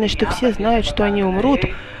удивительное, что все знают, что они умрут,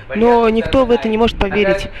 но никто в это не может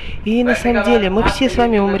поверить. И на самом деле мы все с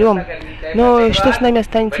вами умрем. Но что с нами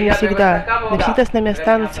останется навсегда? Навсегда с нами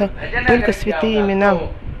останутся только святые имена.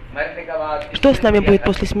 Что с нами будет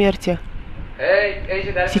после смерти?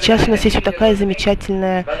 Сейчас у нас есть вот такая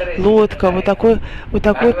замечательная лодка, вот такой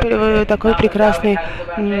прекрасный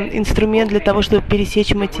инструмент для того, чтобы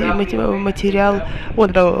пересечь океан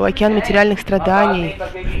материальных страданий.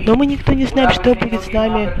 Но мы никто не знаем, что будет с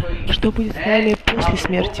нами после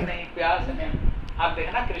смерти.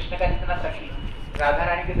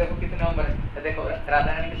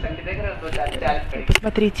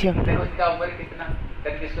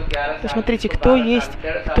 Посмотрите, кто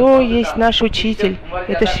есть наш учитель.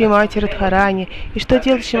 Это Шримати Радхарани. И что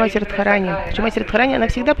делает Шримати Радхарани? Шримати Радхарани, она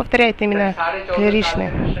всегда повторяет имена Кришны.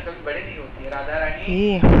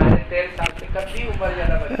 И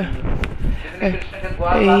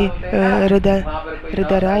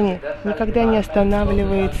Радарани никогда не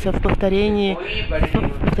останавливается в повторении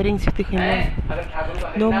святых имен.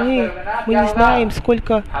 Но мы не знаем,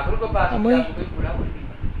 сколько...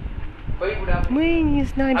 Мы не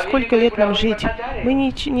знаем, сколько лет нам жить. Мы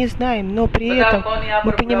не знаем, но при этом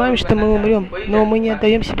мы понимаем, что мы умрем, но мы не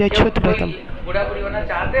отдаем себе отчет в этом.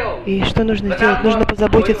 И что нужно сделать? Нужно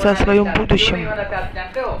позаботиться о своем будущем.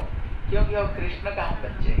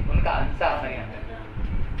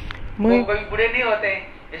 Мы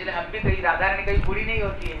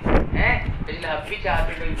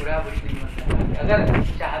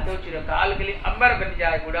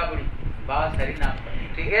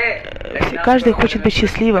Каждый хочет быть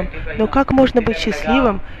счастливым. Но как можно быть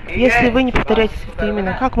счастливым, если вы не повторяете святые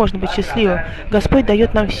имена? Как можно быть счастливым? Господь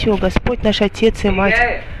дает нам все. Господь наш Отец и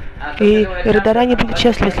Мать. И Радарани будет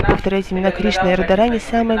счастлива, если повторяете имена Кришны. И Радарани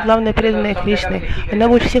самая главная преданная Кришны. Она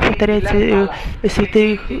больше всех повторяет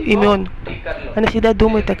святых имен. Она всегда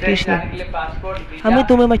думает о Кришне. А мы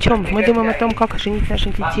думаем о чем? Мы думаем о том, как женить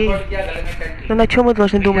наших детей. Но на чем мы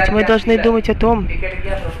должны думать? Мы должны думать о том,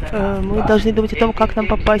 как нам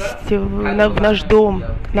попасть в наш дом,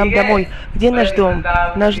 к нам домой. Где наш дом?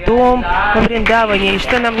 Наш дом во Вриндаване. И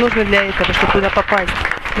что нам нужно для этого, чтобы туда попасть?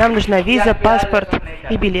 Нам нужна виза, паспорт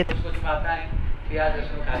и билет.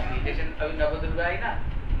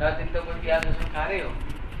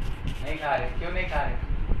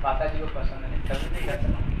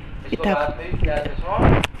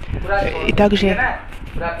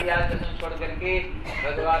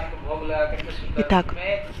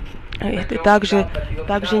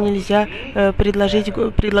 Также нельзя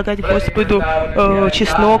предлагать Господу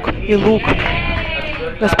чеснок и лук.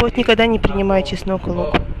 Господь никогда не принимает чеснок и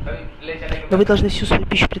лук. Но вы должны всю свою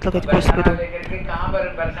пищу предлагать Господу.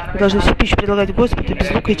 Вы должны всю пищу предлагать Господу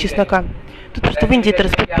без лука и чеснока. Тут просто в Индии это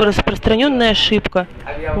распространенная ошибка.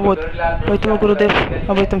 Вот. Поэтому Гурудев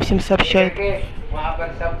об этом всем сообщает.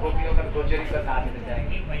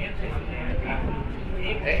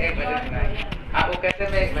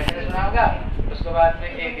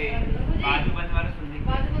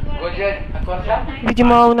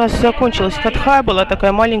 Видимо, у нас закончилась катха, была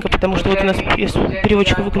такая маленькая, потому что вот у нас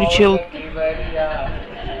переводчик выключил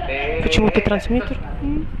почему-то трансмиттер.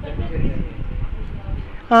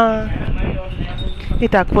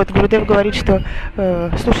 Итак, вот Гурудев говорит, что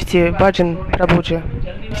слушайте Баджан Прабhuджи.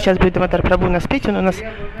 Сейчас будет Дамодар Прабhu нас петь, он у нас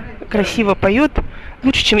красиво поет,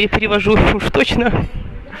 лучше, чем я перевожу, уж точно.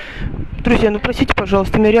 Друзья, ну простите,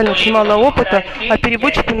 пожалуйста, у меня реально очень мало опыта, а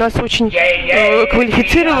переводчик у нас очень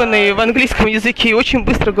квалифицированный в английском языке и очень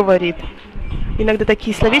быстро говорит. Иногда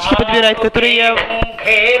такие словечки подбирает, которые я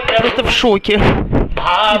просто в шоке,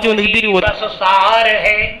 где он их берет.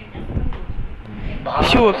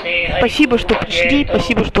 Все, спасибо, что пришли,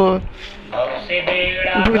 спасибо, что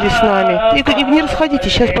были с нами. И не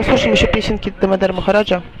расходитесь, сейчас послушаем еще песенки Дамодар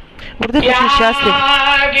Махараджа. Гурудев очень счастлив,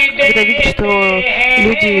 когда видит, что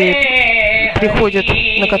люди приходят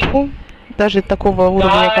на катху, даже такого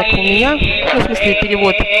уровня, как у меня, ну, в смысле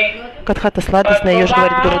перевод. Катха-то сладостная, ее же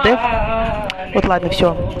говорит Гурудев. Вот ладно,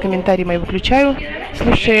 все, комментарии мои выключаю,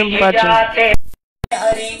 слушаем Баджан.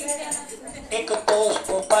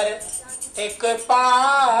 एक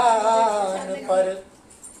पान पर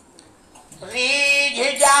रीझ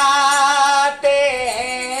जाते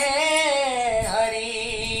हैं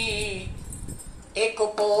हरि, एक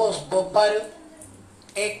पुष्प पर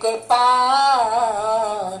एक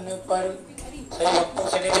पान पर। सभी भक्तों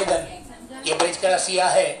से निवेदन, ये ब्रज का रसिया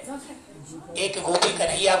है। एक गोपी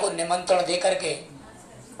कन्हैया को निमंत्रण देकर के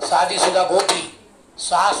शादीशुदा गोपी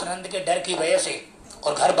सास नंद के डर की वजह से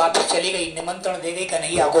और घर वापस चली गई, निमंत्रण दे गई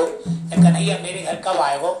कन्हैया को, कन्हैया मेरे घर कब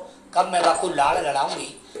आएगो, कब मैं बापू लाड़ लड़ाऊंगी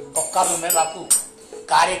और कब मैं बापू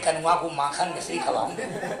कारे कनुआ को माखन मिश्री खवाऊंगी।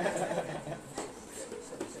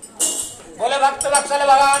 बोले भक्त वत्सल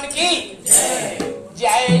भगवान की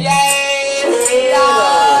जय जय श्री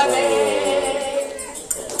राम।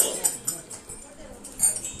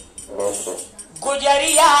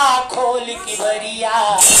 गुजरिया खोल की बरिया,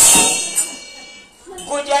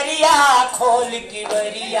 गुजरिया खोल की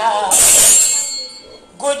बरिया,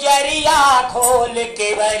 गुजरिया खोल के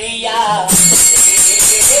बरिया,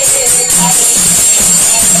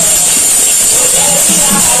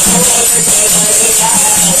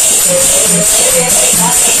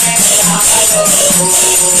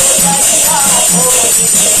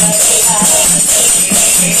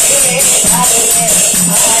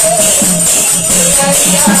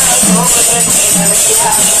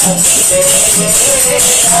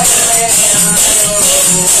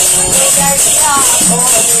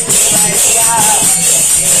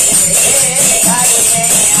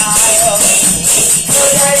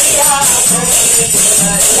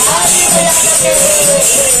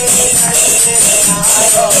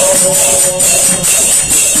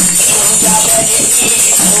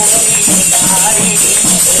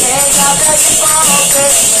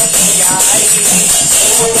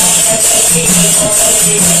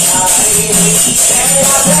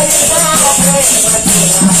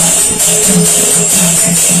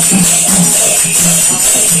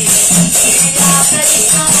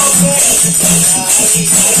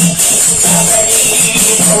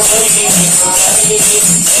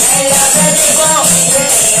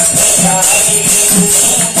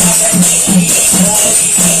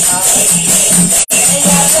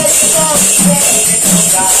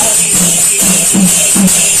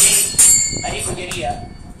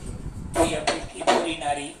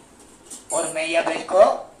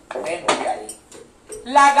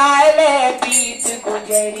 लगाए ले पीत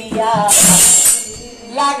गुजरिया,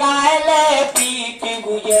 लगाए ले पीत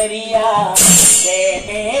गुजरिया,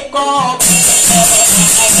 देने को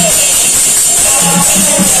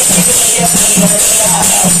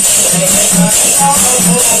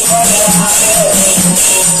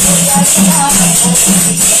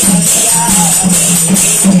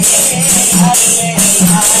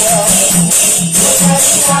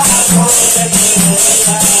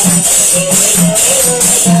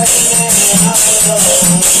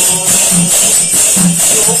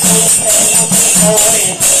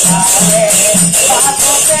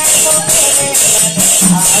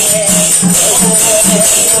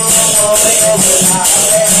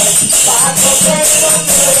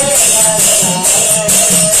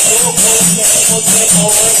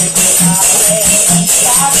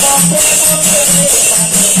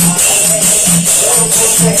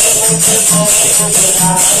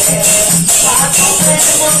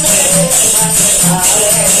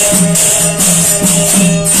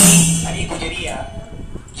हरी गुजरिया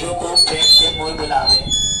जो को प्रेम से मोह बुलावे,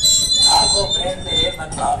 आगो प्रेम मेरे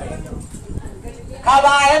मन भावे।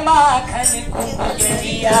 खवाए माखन को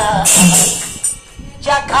गुजरिया,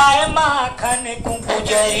 चखाए माखन को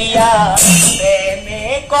गुजरिया, प्रेम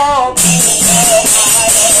को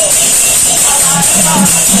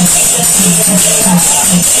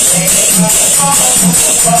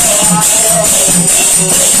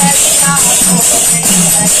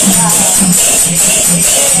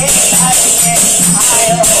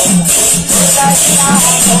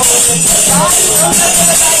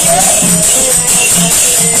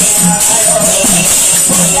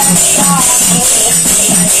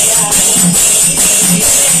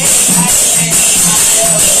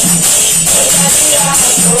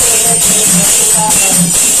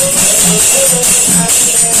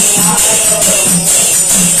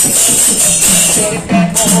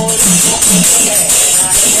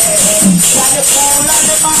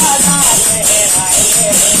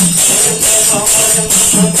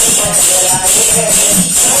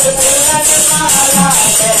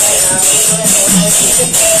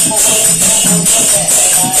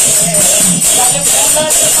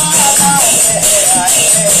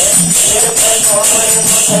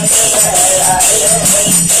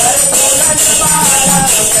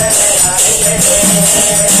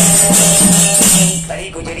हरी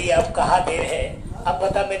गुजरिया अब कहा देर है, अब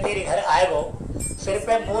बता मैं तेरे घर आए वो, सिर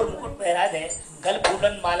पे मोर मुकुट पहरा दे, गल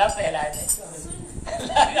फूलन माला पहरा दे,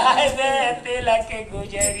 लगाए दे तिलक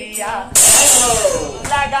गुजरिया,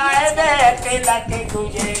 लगाए दे तिलक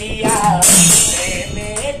गुजरिया, प्रेम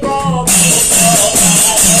को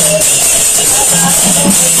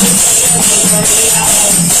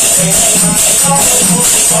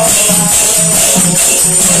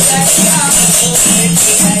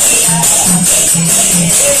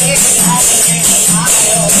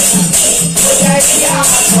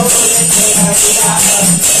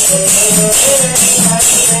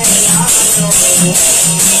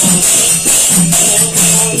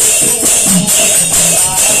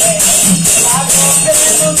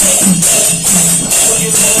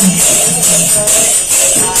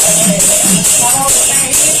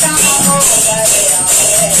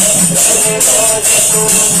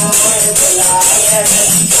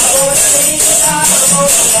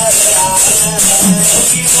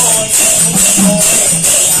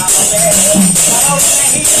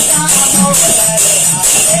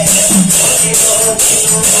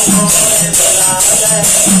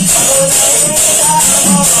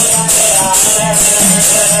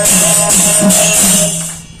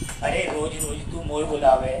अरे रोज रोज तू मोह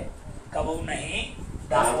बुलावे, कबू नहीं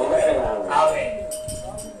आवे।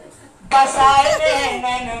 बसाए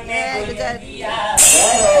नैन में गुजरिया,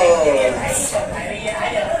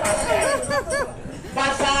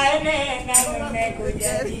 बसाए नैन में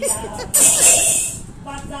गुजरिया,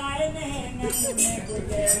 बसाए नैन में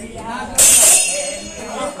गुजरिया,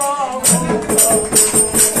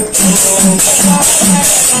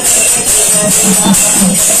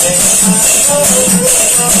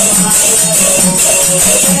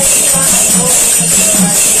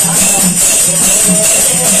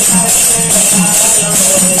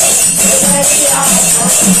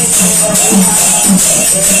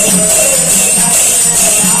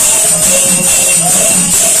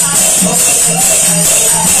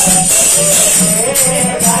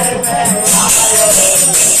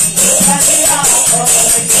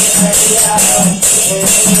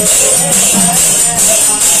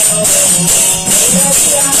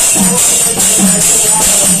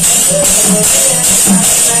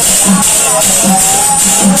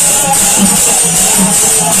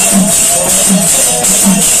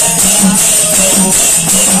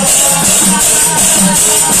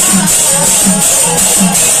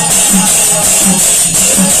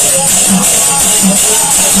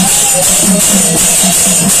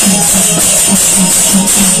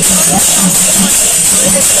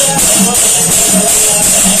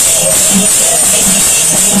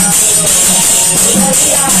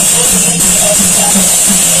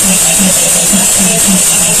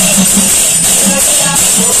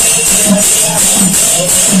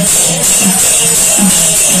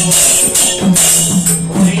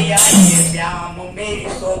 श्याम मेरी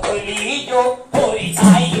सोचली जो होरी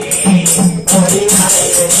आई रे, होरी आई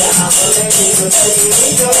रे श्याम मेरी सोचली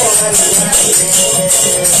जो होरी आई रे, होरी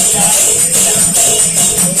आई रे श्याम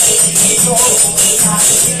मेरी सोचली जो होरी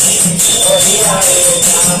आई रे,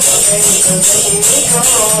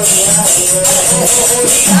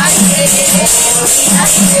 होरी आई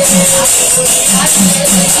रे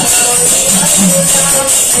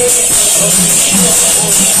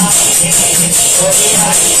होरी आई रे होरी आई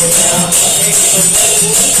रे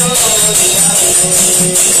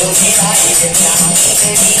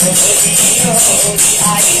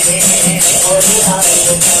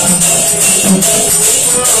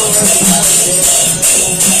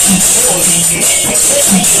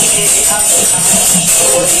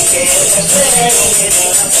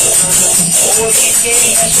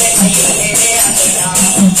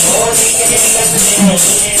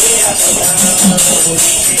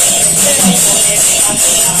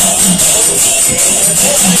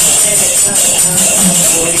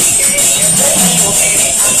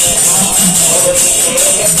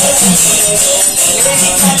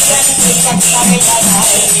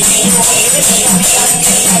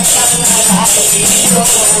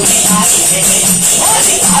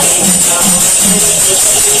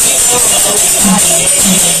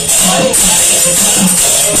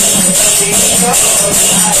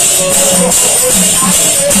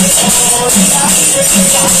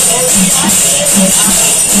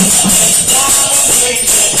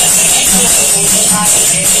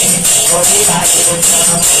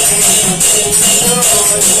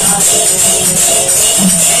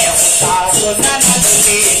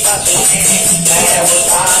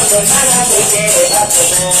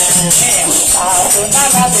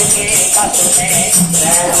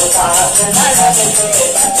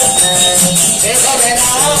देखो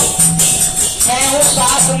बहना, मैं हूँ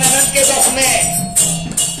सास ननद के बस में।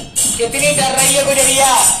 कितनी डर रही है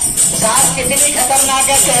गुजरिया, सास कितनी खतरनाक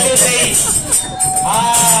है पहले से ही।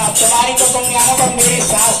 हाँ, तुम्हारी तो तुम जानो, पर मेरी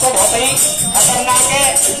सास तो बहुत ही खतरनाक है।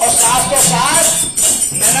 और सास तो सास,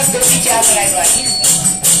 ननद दो की चाल बनाई भाई।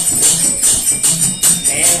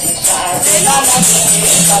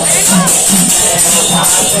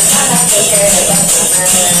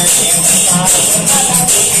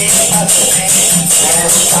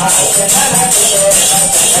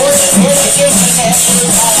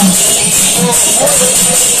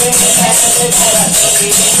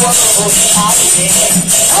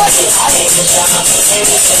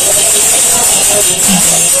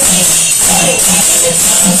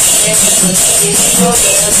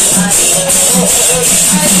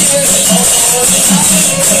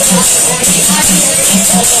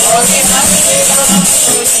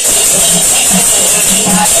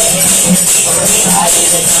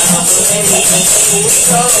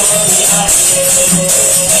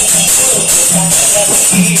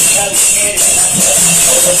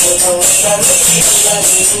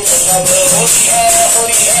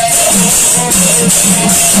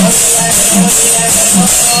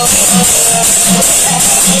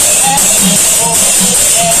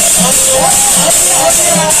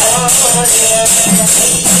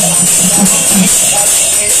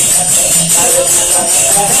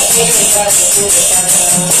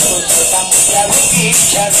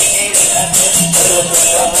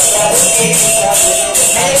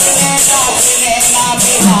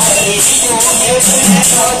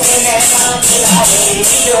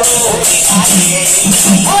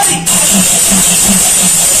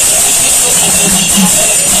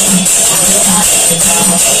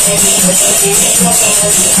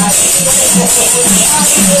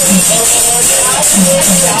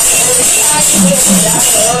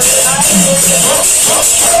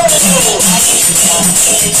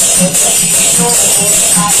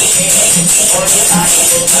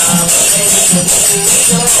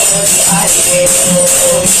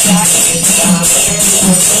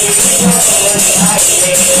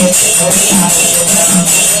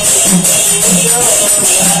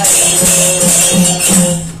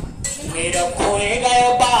 मेरा खोए गए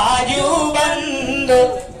बाजू बंद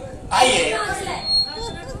आइए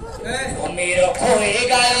मेरा खोए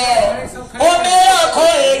गयो ओ मेरा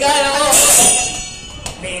खोए गयो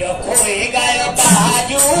मेरा खोए गयो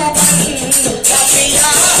बाजू बंद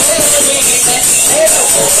कपिया हो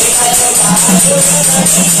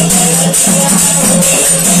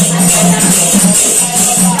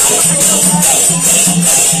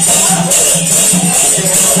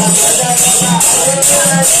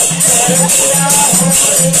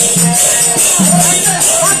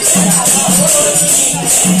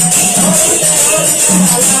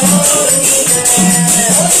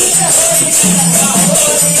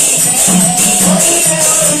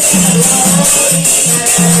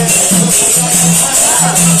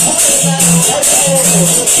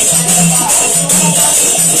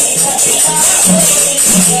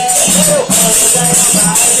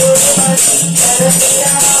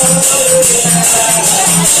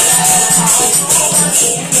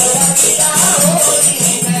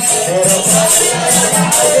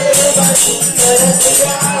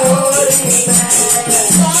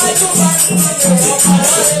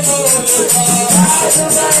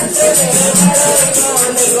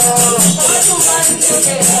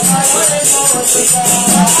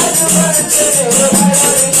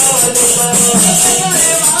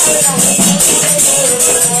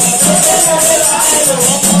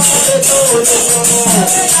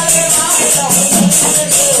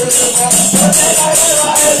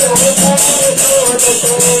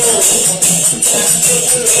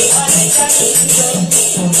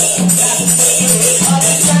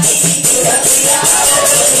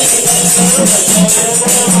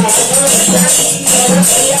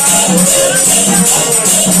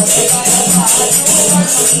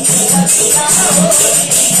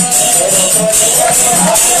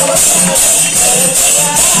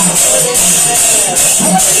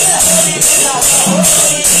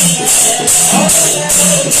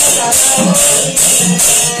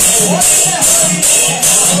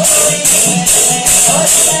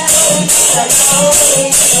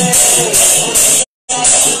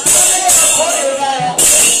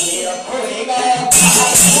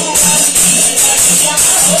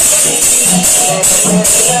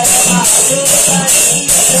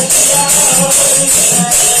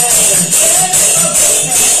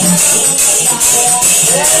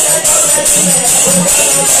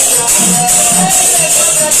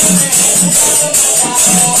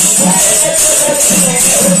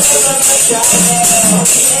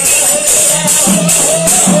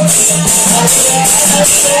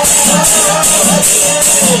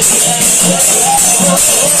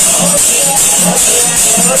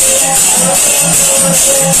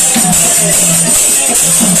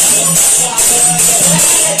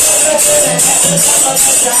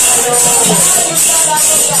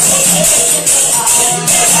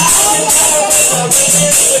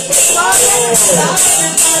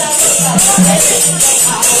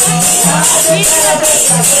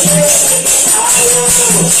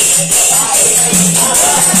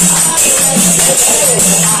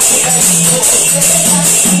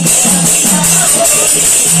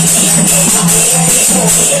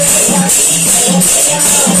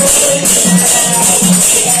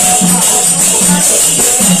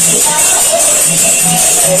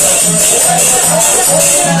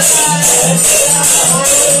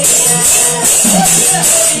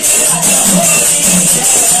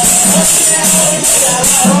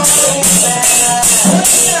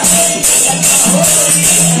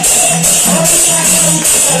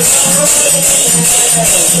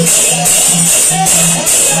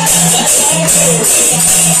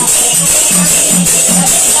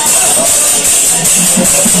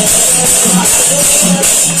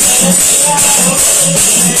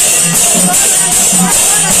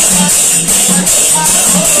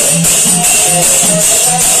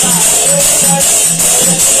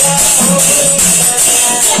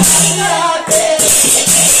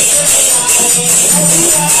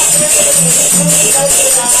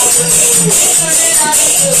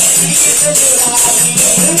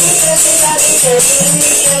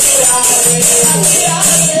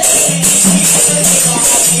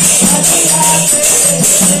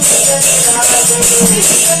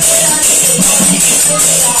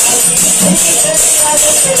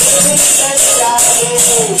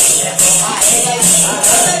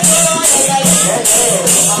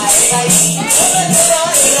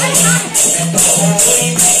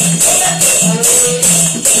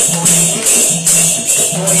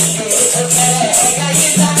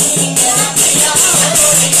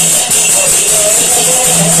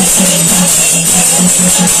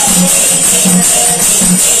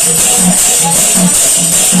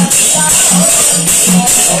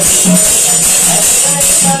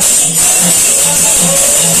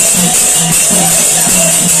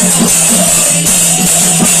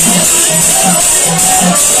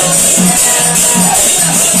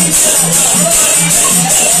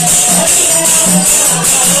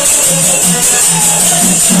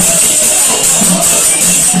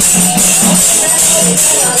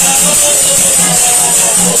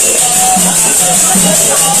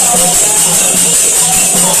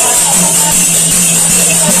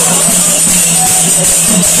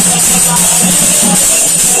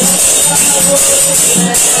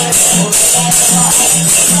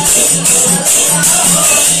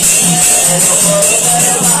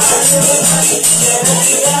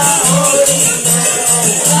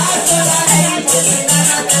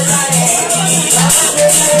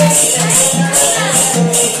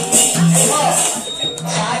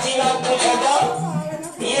साची बात पूछो तो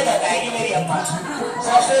ये बताएगी मेरी अम्मा।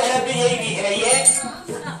 सबसे ज्यादा यही दिख रही है।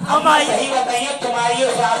 अम्मा सही बताइए, तुम्हारी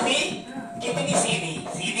और सासी कितनी सीधी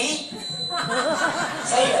सीधी?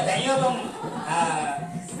 सही बताइए तुम।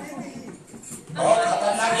 बहुत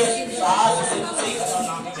खतरनाक ये सास सही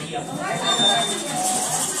खतरनाक है भैया।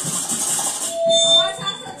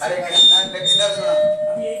 अरे कृष्णा लेकिन सुनो,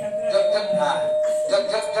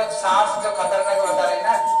 जब सास जो खतरनाक बता रही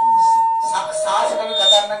ना, सास कभी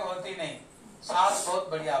खतरनाक होती नहीं, सास बहुत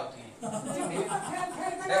बढ़िया होती है।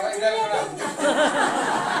 देखो इधर सुना,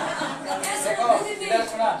 देखो इधर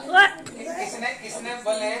सुना, किसने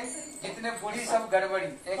बोले जितने बूढ़ी सब गड़बड़ी,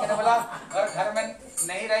 एक ने बोला और घर में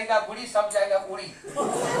नहीं रहेगा बूढ़ी सब जाएगा बूढ़ी।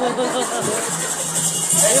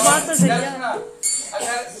 बात तो सही है।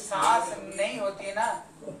 अगर सास नहीं होती है ना,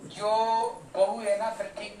 जो बहू है ना फिर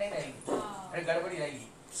ठीक नहीं रहेगी, फिर गड़बड़ी रहेगी।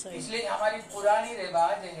 इसलिए हमारी पुरानी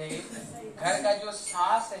रिवाज है, घर का जो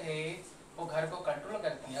सास है वो घर को कंट्रोल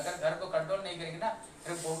करती है। अगर घर को कंट्रोल नहीं करेगी ना,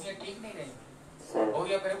 फिर बहुएं ठीक नहीं रहेगी,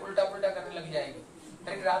 बहुएं फिर उल्टा पुल्टा करने लग जाएगी।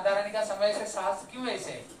 फिर राधा रानी का समय से सास क्यों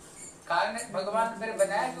ऐसे है? कारण भगवान फिर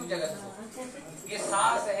बनाया क्यों जगत को? ये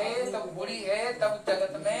सास है तब बुढ़ी है, तब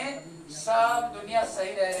जगत में सब दुनिया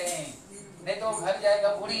सही रह रहे हैं। नहीं तो घर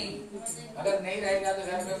जाएगा बुढ़ी, अगर नहीं रहेगा तो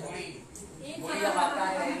घर में बुढ़ी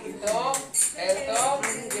माताएं रहेगी तो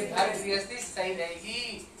घर गृहस्थी सही रहेगी,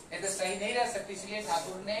 नहीं तो सही नहीं रह सकती। इसलिए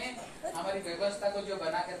ठाकुर ने हमारी व्यवस्था को जो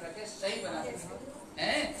बना कर रखे सही बना रखे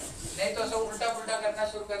हैं, नहीं तो सब उल्टा पुल्टा करना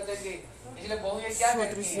शुरू कर देंगे। इसलिए बहू ये क्या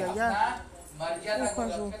करती है, अपना मर्यादा को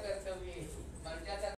रक्षा करते हुए